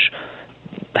change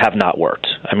have not worked.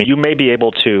 I mean, you may be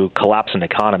able to collapse an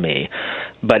economy,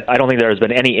 but I don't think there has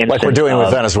been any instance like we're doing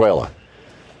with Venezuela.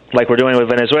 Like we're doing with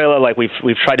Venezuela, like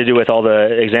we've tried to do with all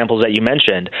the examples that you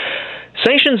mentioned.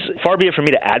 Sanctions, far be it for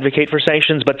me to advocate for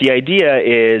sanctions, but the idea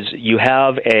is you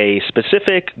have a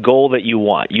specific goal that you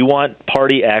want. You want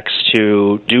party X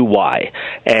to do Y,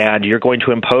 and you're going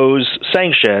to impose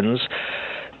sanctions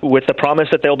with the promise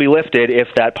that they'll be lifted if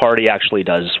that party actually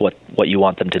does what you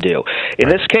want them to do. In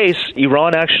this case,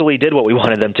 Iran actually did what we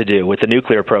wanted them to do with the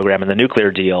nuclear program and the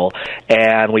nuclear deal,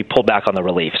 and we pulled back on the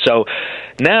relief. So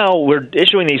now we're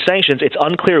issuing these sanctions. It's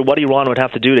unclear what Iran would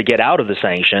have to do to get out of the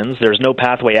sanctions. There's no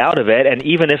pathway out of it, and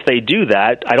even if they do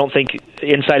that, I don't think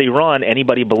inside Iran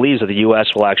anybody believes that the U.S.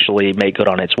 will actually make good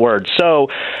on its word. So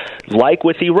like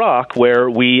with Iraq, where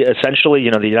we essentially,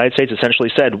 the United States essentially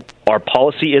said, our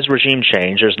policy is regime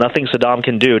change. there's nothing Saddam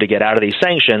can do to get out of these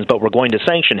sanctions, but we're going to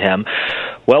sanction him.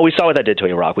 Well, we saw what that did to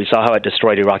Iraq. We saw how it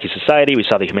destroyed Iraqi society. We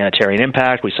saw the humanitarian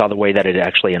impact. We saw the way that it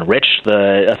actually enriched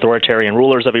the authoritarian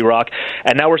rulers of Iraq.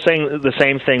 And now we're saying the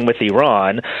same thing with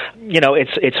Iran.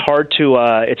 It's hard to,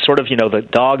 it's sort of, the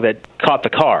dog that caught the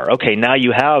car. Okay, now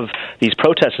you have these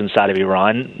protests inside of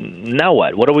Iran. Now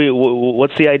what?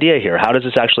 What's the idea here? How does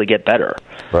this actually get better?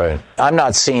 Right. I'm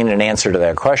not seeing an answer to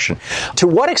that question. To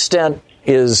what extent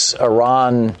is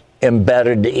Iran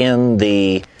embedded in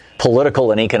the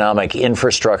political and economic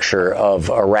infrastructure of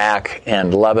Iraq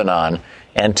and Lebanon?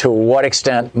 And to what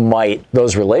extent might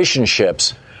those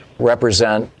relationships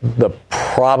represent the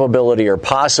probability or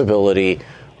possibility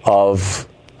of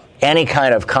any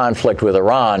kind of conflict with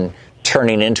Iran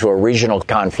turning into a regional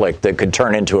conflict that could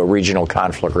turn into a regional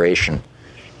conflagration?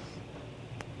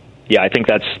 Yeah, I think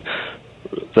that's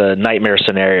the nightmare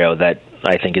scenario that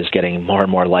I think is getting more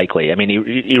and more likely. I mean,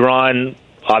 Iran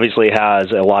obviously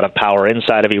has a lot of power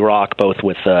inside of Iraq, both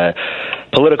with the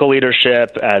political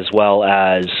leadership as well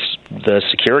as the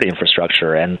security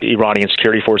infrastructure, and Iranian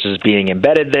security forces being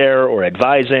embedded there or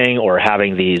advising or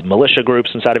having these militia groups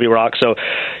inside of Iraq. So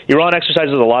Iran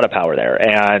exercises a lot of power there,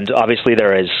 and obviously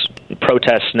there is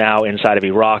protests now inside of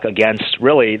Iraq against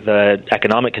really the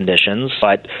economic conditions,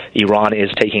 but Iran is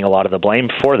taking a lot of the blame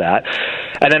for that.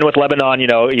 And then with Lebanon,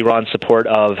 Iran's support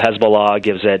of Hezbollah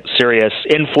gives it serious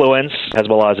influence.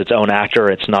 Hezbollah is its own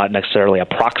actor. It's not necessarily a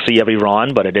proxy of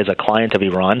Iran, but it is a client of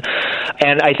Iran.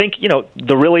 And I think,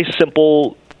 the really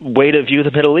simple way to view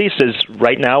the Middle East is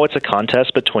right now it's a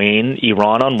contest between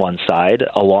Iran on one side,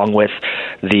 along with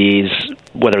these,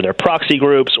 whether they're proxy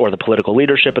groups or the political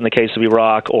leadership in the case of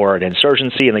Iraq or an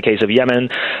insurgency in the case of Yemen,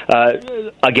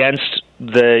 against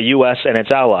the U.S. and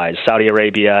its allies, Saudi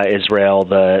Arabia, Israel,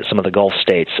 some of the Gulf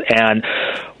states. And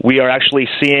we are actually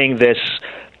seeing this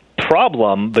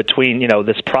problem between,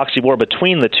 this proxy war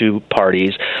between the two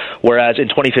parties, whereas in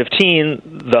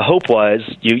 2015, the hope was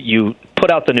you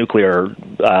put out the nuclear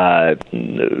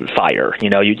fire.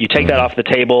 You take that off the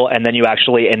table, and then you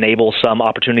actually enable some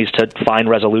opportunities to find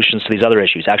resolutions to these other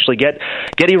issues. Actually get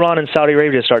Iran and Saudi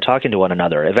Arabia to start talking to one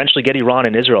another. Eventually get Iran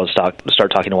and Israel to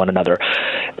start talking to one another.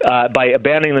 By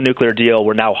abandoning the nuclear deal,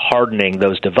 we're now hardening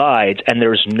those divides, and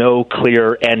there's no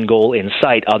clear end goal in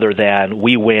sight other than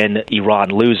we win, Iran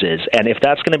loses. And if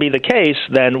that's going to be the case,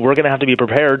 then we're going to have to be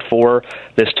prepared for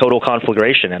this total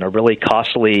conflagration and a really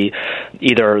costly,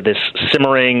 either this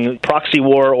simmering proxy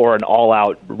war or an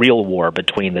all-out real war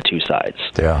between the two sides.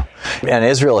 Yeah. And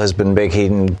Israel has been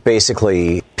making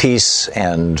basically peace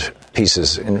and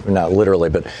pieces, not literally,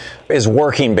 but is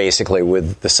working basically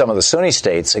with some of the Sunni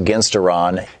states against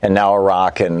Iran, and now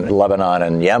Iraq and Lebanon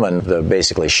and Yemen, the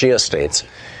basically Shia states.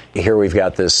 Here we've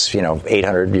got this,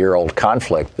 800-year-old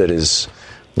conflict that is,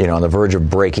 on the verge of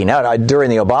breaking out. During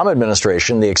the Obama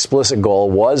administration, the explicit goal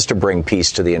was to bring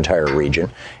peace to the entire region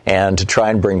and to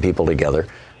try and bring people together.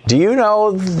 Do you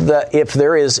know that if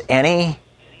there is any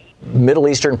Middle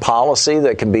Eastern policy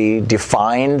that can be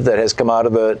defined that has come out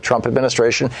of the Trump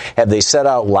administration? Have they said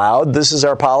out loud, this is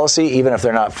our policy, even if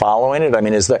they're not following it? I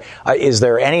mean, is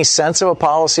there any sense of a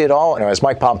policy at all? Has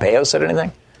Mike Pompeo said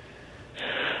anything?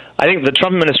 I think the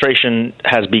Trump administration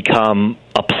has become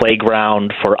a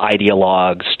playground for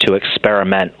ideologues to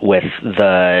experiment with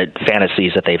the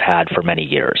fantasies that they've had for many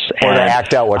years. Or to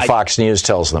act out what Fox News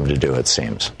tells them to do, it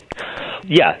seems.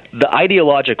 Yeah, the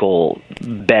ideological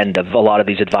bend of a lot of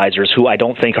these advisors who I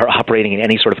don't think are operating in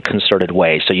any sort of concerted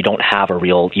way, so you don't have a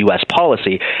real U.S.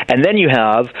 policy. And then you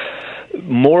have,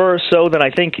 more so than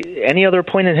I think any other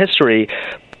point in history,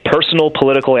 personal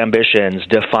political ambitions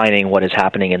defining what is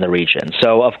happening in the region.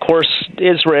 So, of course,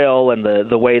 Israel and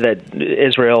the way that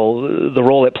Israel, the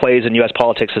role it plays in U.S.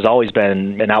 politics has always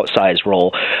been an outsized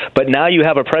role. But now you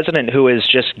have a president who is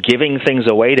just giving things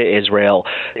away to Israel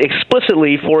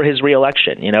explicitly for his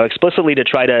reelection, explicitly to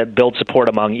try to build support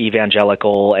among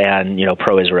evangelical and,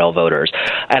 pro-Israel voters.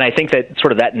 And I think that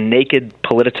sort of that naked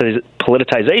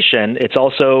politicization, it's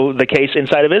also the case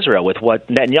inside of Israel with what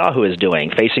Netanyahu is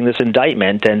doing, facing this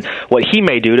indictment and what he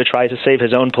may do to try to save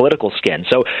his own political skin.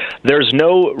 So there's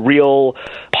no real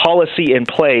policy in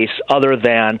place other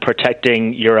than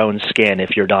protecting your own skin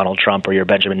if you're Donald Trump or you're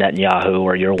Benjamin Netanyahu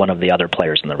or you're one of the other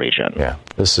players in the region. Yeah,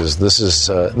 this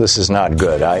is not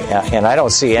good. I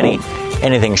don't see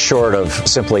anything short of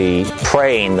simply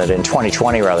praying that in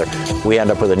 2020, we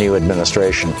end up with a new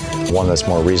administration, one that's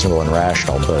more reasonable and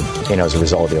rational, but, as a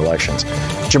result of the elections.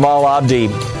 Jamal Abdhi,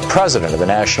 president of the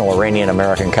National Iranian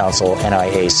American Council,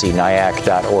 NIAC,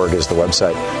 NIAC.org is the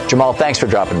website. Jamal, thanks for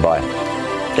dropping by.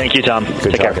 Thank you, Tom.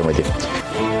 Good talking with you.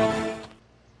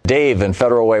 Dave in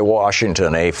Federal Way,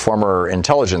 Washington, a former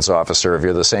intelligence officer. If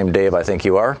you're the same Dave, I think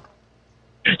you are.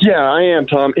 Yeah, I am,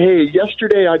 Tom. Hey,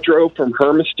 yesterday I drove from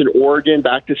Hermiston, Oregon,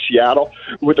 back to Seattle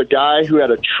with a guy who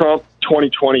had a Trump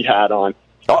 2020 hat on.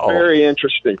 Uh-oh. Very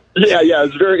interesting. Yeah, it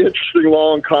was a very interesting,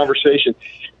 long conversation.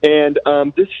 And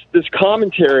this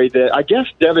commentary that I guess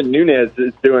Devin Nunes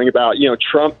is doing about,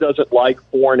 Trump doesn't like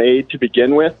foreign aid to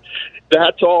begin with,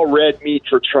 that's all red meat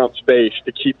for Trump's base,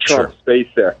 to keep Trump's base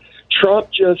there. Trump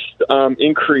just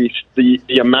increased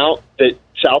the amount that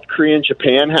South Korea and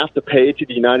Japan have to pay to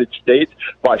the United States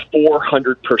by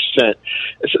 400%.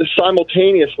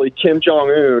 Simultaneously, Kim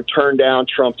Jong-un turned down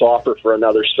Trump's offer for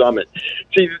another summit.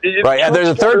 See, right, and there's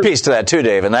a third piece to that, too,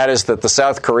 Dave, and that is that the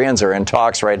South Koreans are in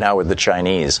talks right now with the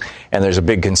Chinese, and there's a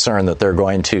big concern that they're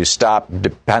going to stop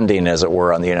depending, as it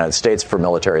were, on the United States for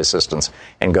military assistance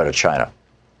and go to China.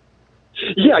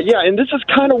 Yeah, and this is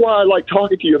kind of why I like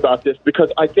talking to you about this,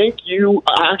 because I think you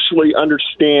actually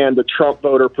understand the Trump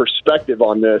voter perspective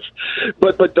on this.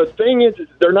 But the thing is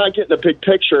they're not getting the big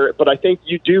picture, but I think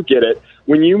you do get it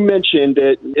when you mentioned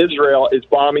that Israel is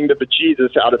bombing the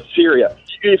bejesus out of Syria.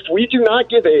 If we do not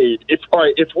give aid,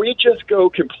 if we just go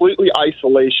completely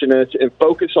isolationist and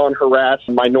focus on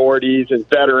harassing minorities and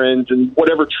veterans and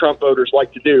whatever Trump voters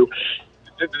like to do,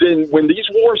 then when these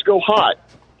wars go hot,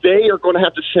 they are going to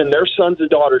have to send their sons and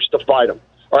daughters to fight them.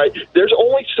 All right. There's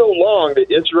only so long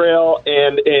that Israel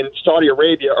and Saudi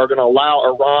Arabia are going to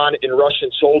allow Iran and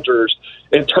Russian soldiers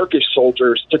and Turkish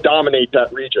soldiers to dominate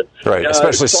that region. Right.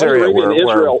 Especially Syria,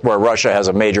 where Russia has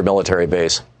a major military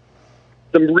base.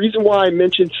 The reason why I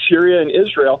mentioned Syria and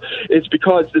Israel is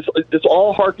because this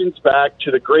all harkens back to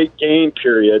the Great Game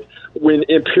period when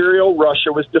Imperial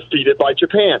Russia was defeated by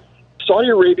Japan. Saudi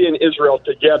Arabia and Israel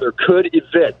together could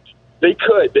evict. They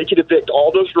could evict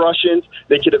all those Russians.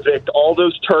 They could evict all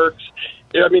those Turks.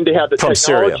 I mean, they have the from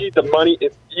technology, Syria. the money.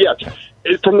 Yes,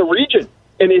 it's from the region.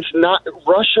 And it's not,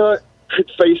 Russia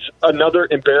could face another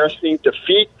embarrassing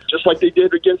defeat, just like they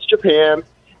did against Japan.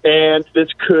 And this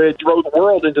could throw the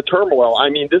world into turmoil. I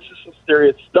mean, this is some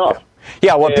serious stuff.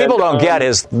 Yeah, what people don't get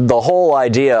is the whole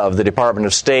idea of the Department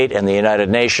of State and the United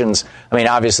Nations. I mean,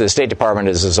 obviously, the State Department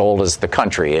is as old as the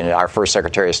country, and our first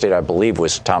Secretary of State, I believe,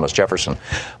 was Thomas Jefferson.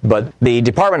 But the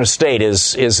Department of State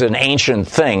is an ancient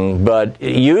thing, but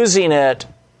using it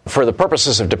for the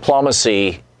purposes of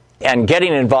diplomacy and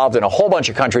getting involved in a whole bunch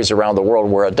of countries around the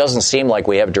world where it doesn't seem like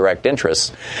we have direct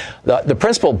interests, the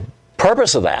principal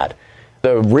purpose of that,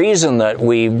 the reason that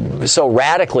we so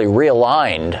radically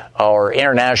realigned our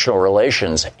international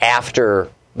relations after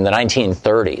the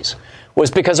 1930s was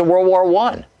because of World War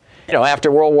I. After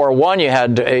World War I, you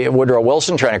had Woodrow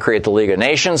Wilson trying to create the League of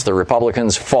Nations. The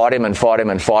Republicans fought him, and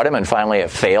finally it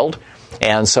failed.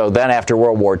 And so then after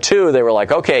World War II, they were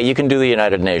like, okay, you can do the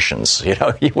United Nations.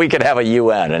 We could have a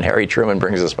UN, and Harry Truman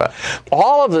brings us back.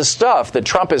 All of the stuff that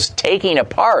Trump is taking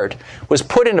apart was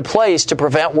put into place to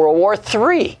prevent World War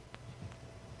III.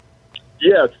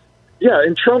 Yes. Yeah,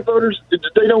 and Trump voters,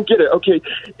 they don't get it. Okay,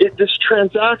 this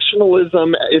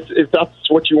transactionalism, if that's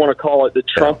what you want to call it, that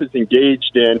Trump is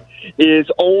engaged in, is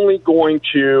only going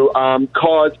to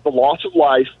cause the loss of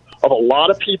life of a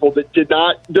lot of people that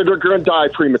are going to die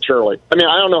prematurely. I mean,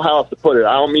 I don't know how else to put it.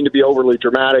 I don't mean to be overly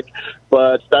dramatic,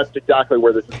 but that's exactly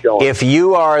where this is going. If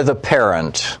you are the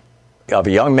parent of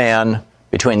a young man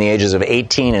between the ages of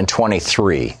 18 and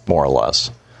 23, more or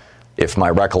less, if my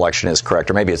recollection is correct,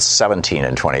 or maybe it's 17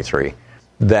 and 23,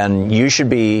 then you should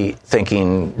be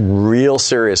thinking real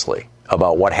seriously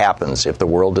about what happens if the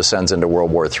world descends into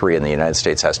World War III and the United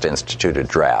States has to institute a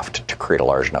draft to create a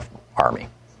large enough army.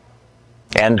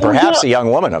 And perhaps a young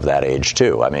woman of that age,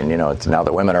 too. I mean, it's now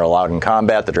that women are allowed in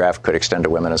combat, the draft could extend to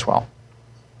women as well.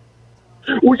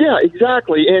 Well, yeah,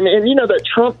 exactly. And that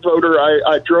Trump voter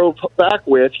I drove back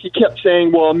with, he kept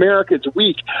saying, well, America's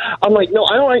weak. I'm like, no,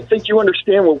 I don't think you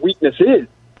understand what weakness is.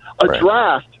 A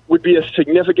draft would be a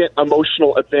significant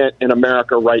emotional event in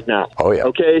America right now. Oh, yeah.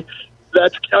 Okay?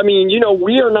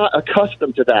 We are not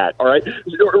accustomed to that, all right?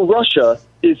 Russia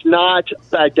is not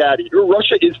Baghdadi.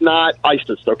 Russia is not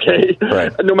ISIS, okay?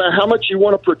 Right. No matter how much you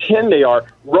want to pretend they are,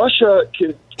 Russia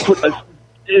can put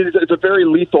is a very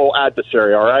lethal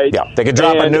adversary, all right? Yeah, they could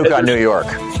drop a nuke on New York.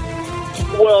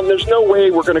 Well, there's no way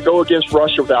we're going to go against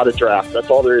Russia without a draft. That's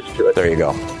all there is to it. There you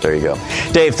go.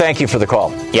 Dave, thank you for the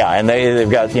call. Yeah, and they've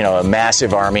got, a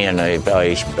massive army and a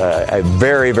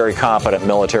very, very competent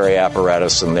military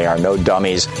apparatus, and they are no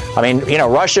dummies. I mean,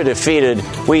 Russia defeated,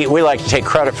 we like to take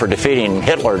credit for defeating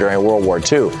Hitler during World War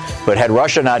II, but had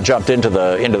Russia not jumped into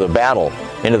the battle,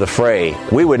 into the fray,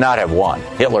 we would not have won.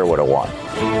 Hitler would have won.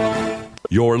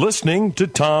 You're listening to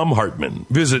Thom Hartmann.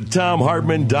 Visit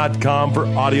ThomHartmann.com for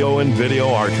audio and video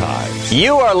archives.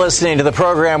 You are listening to the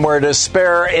program where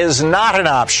despair is not an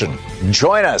option.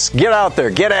 Join us. Get out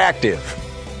there. Get active.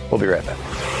 We'll be right back.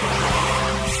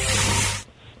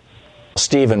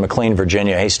 Steve in McLean,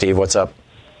 Virginia. Hey, Steve, what's up?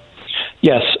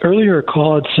 Yes, earlier a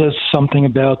call had said something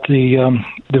about the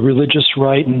religious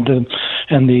right and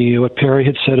what Perry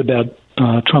had said about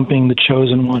Trump being the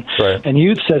chosen one. Right. And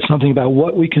you said something about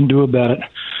what we can do about it.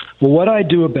 Well, what I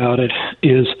do about it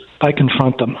is I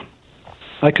confront them.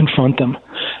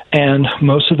 And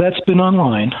most of that's been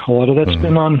online. A lot of that's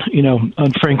been on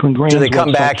Franklin Graham's Do they come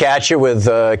website. back at you with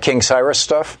King Cyrus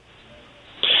stuff?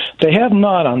 They have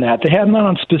not on that. They have not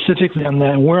on specifically on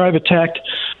that. And where I've attacked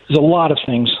is a lot of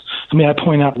things. I mean, I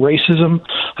point out racism.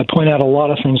 I point out a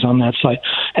lot of things on that site.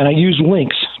 And I use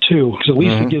links, too, because at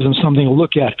least it gives them something to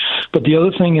look at. But the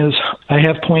other thing is I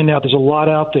have pointed out there's a lot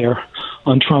out there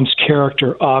on Trump's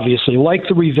character, obviously, like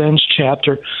the revenge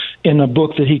chapter in a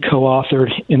book that he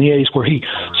co-authored in the 80s where he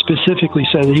specifically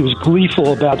said that he was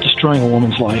gleeful about destroying a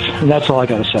woman's life. And that's all I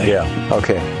got to say. Yeah.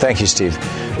 Okay. Thank you, Steve.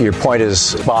 Your point is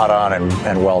spot on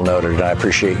and well noted, and I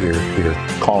appreciate your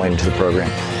calling to the program.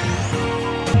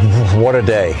 What a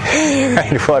day.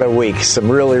 What a week.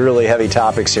 Some really, really heavy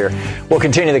topics here. We'll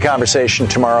continue the conversation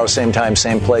tomorrow, same time,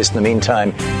 same place. In the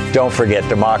meantime, don't forget,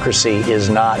 democracy is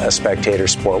not a spectator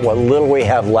sport. What little we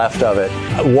have left of it,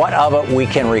 what of it we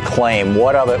can reclaim,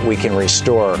 what of it we can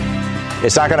restore.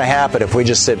 It's not going to happen if we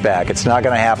just sit back. It's not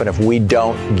going to happen if we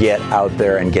don't get out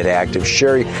there and get active.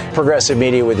 Share progressive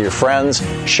media with your friends.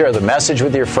 Share the message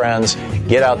with your friends.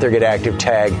 Get out there, get active,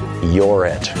 tag You're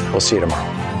It. We'll see you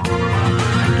tomorrow.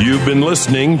 You've been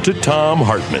listening to Thom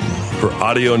Hartmann. For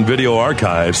audio and video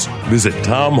archives, visit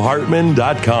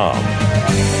ThomHartmann.com.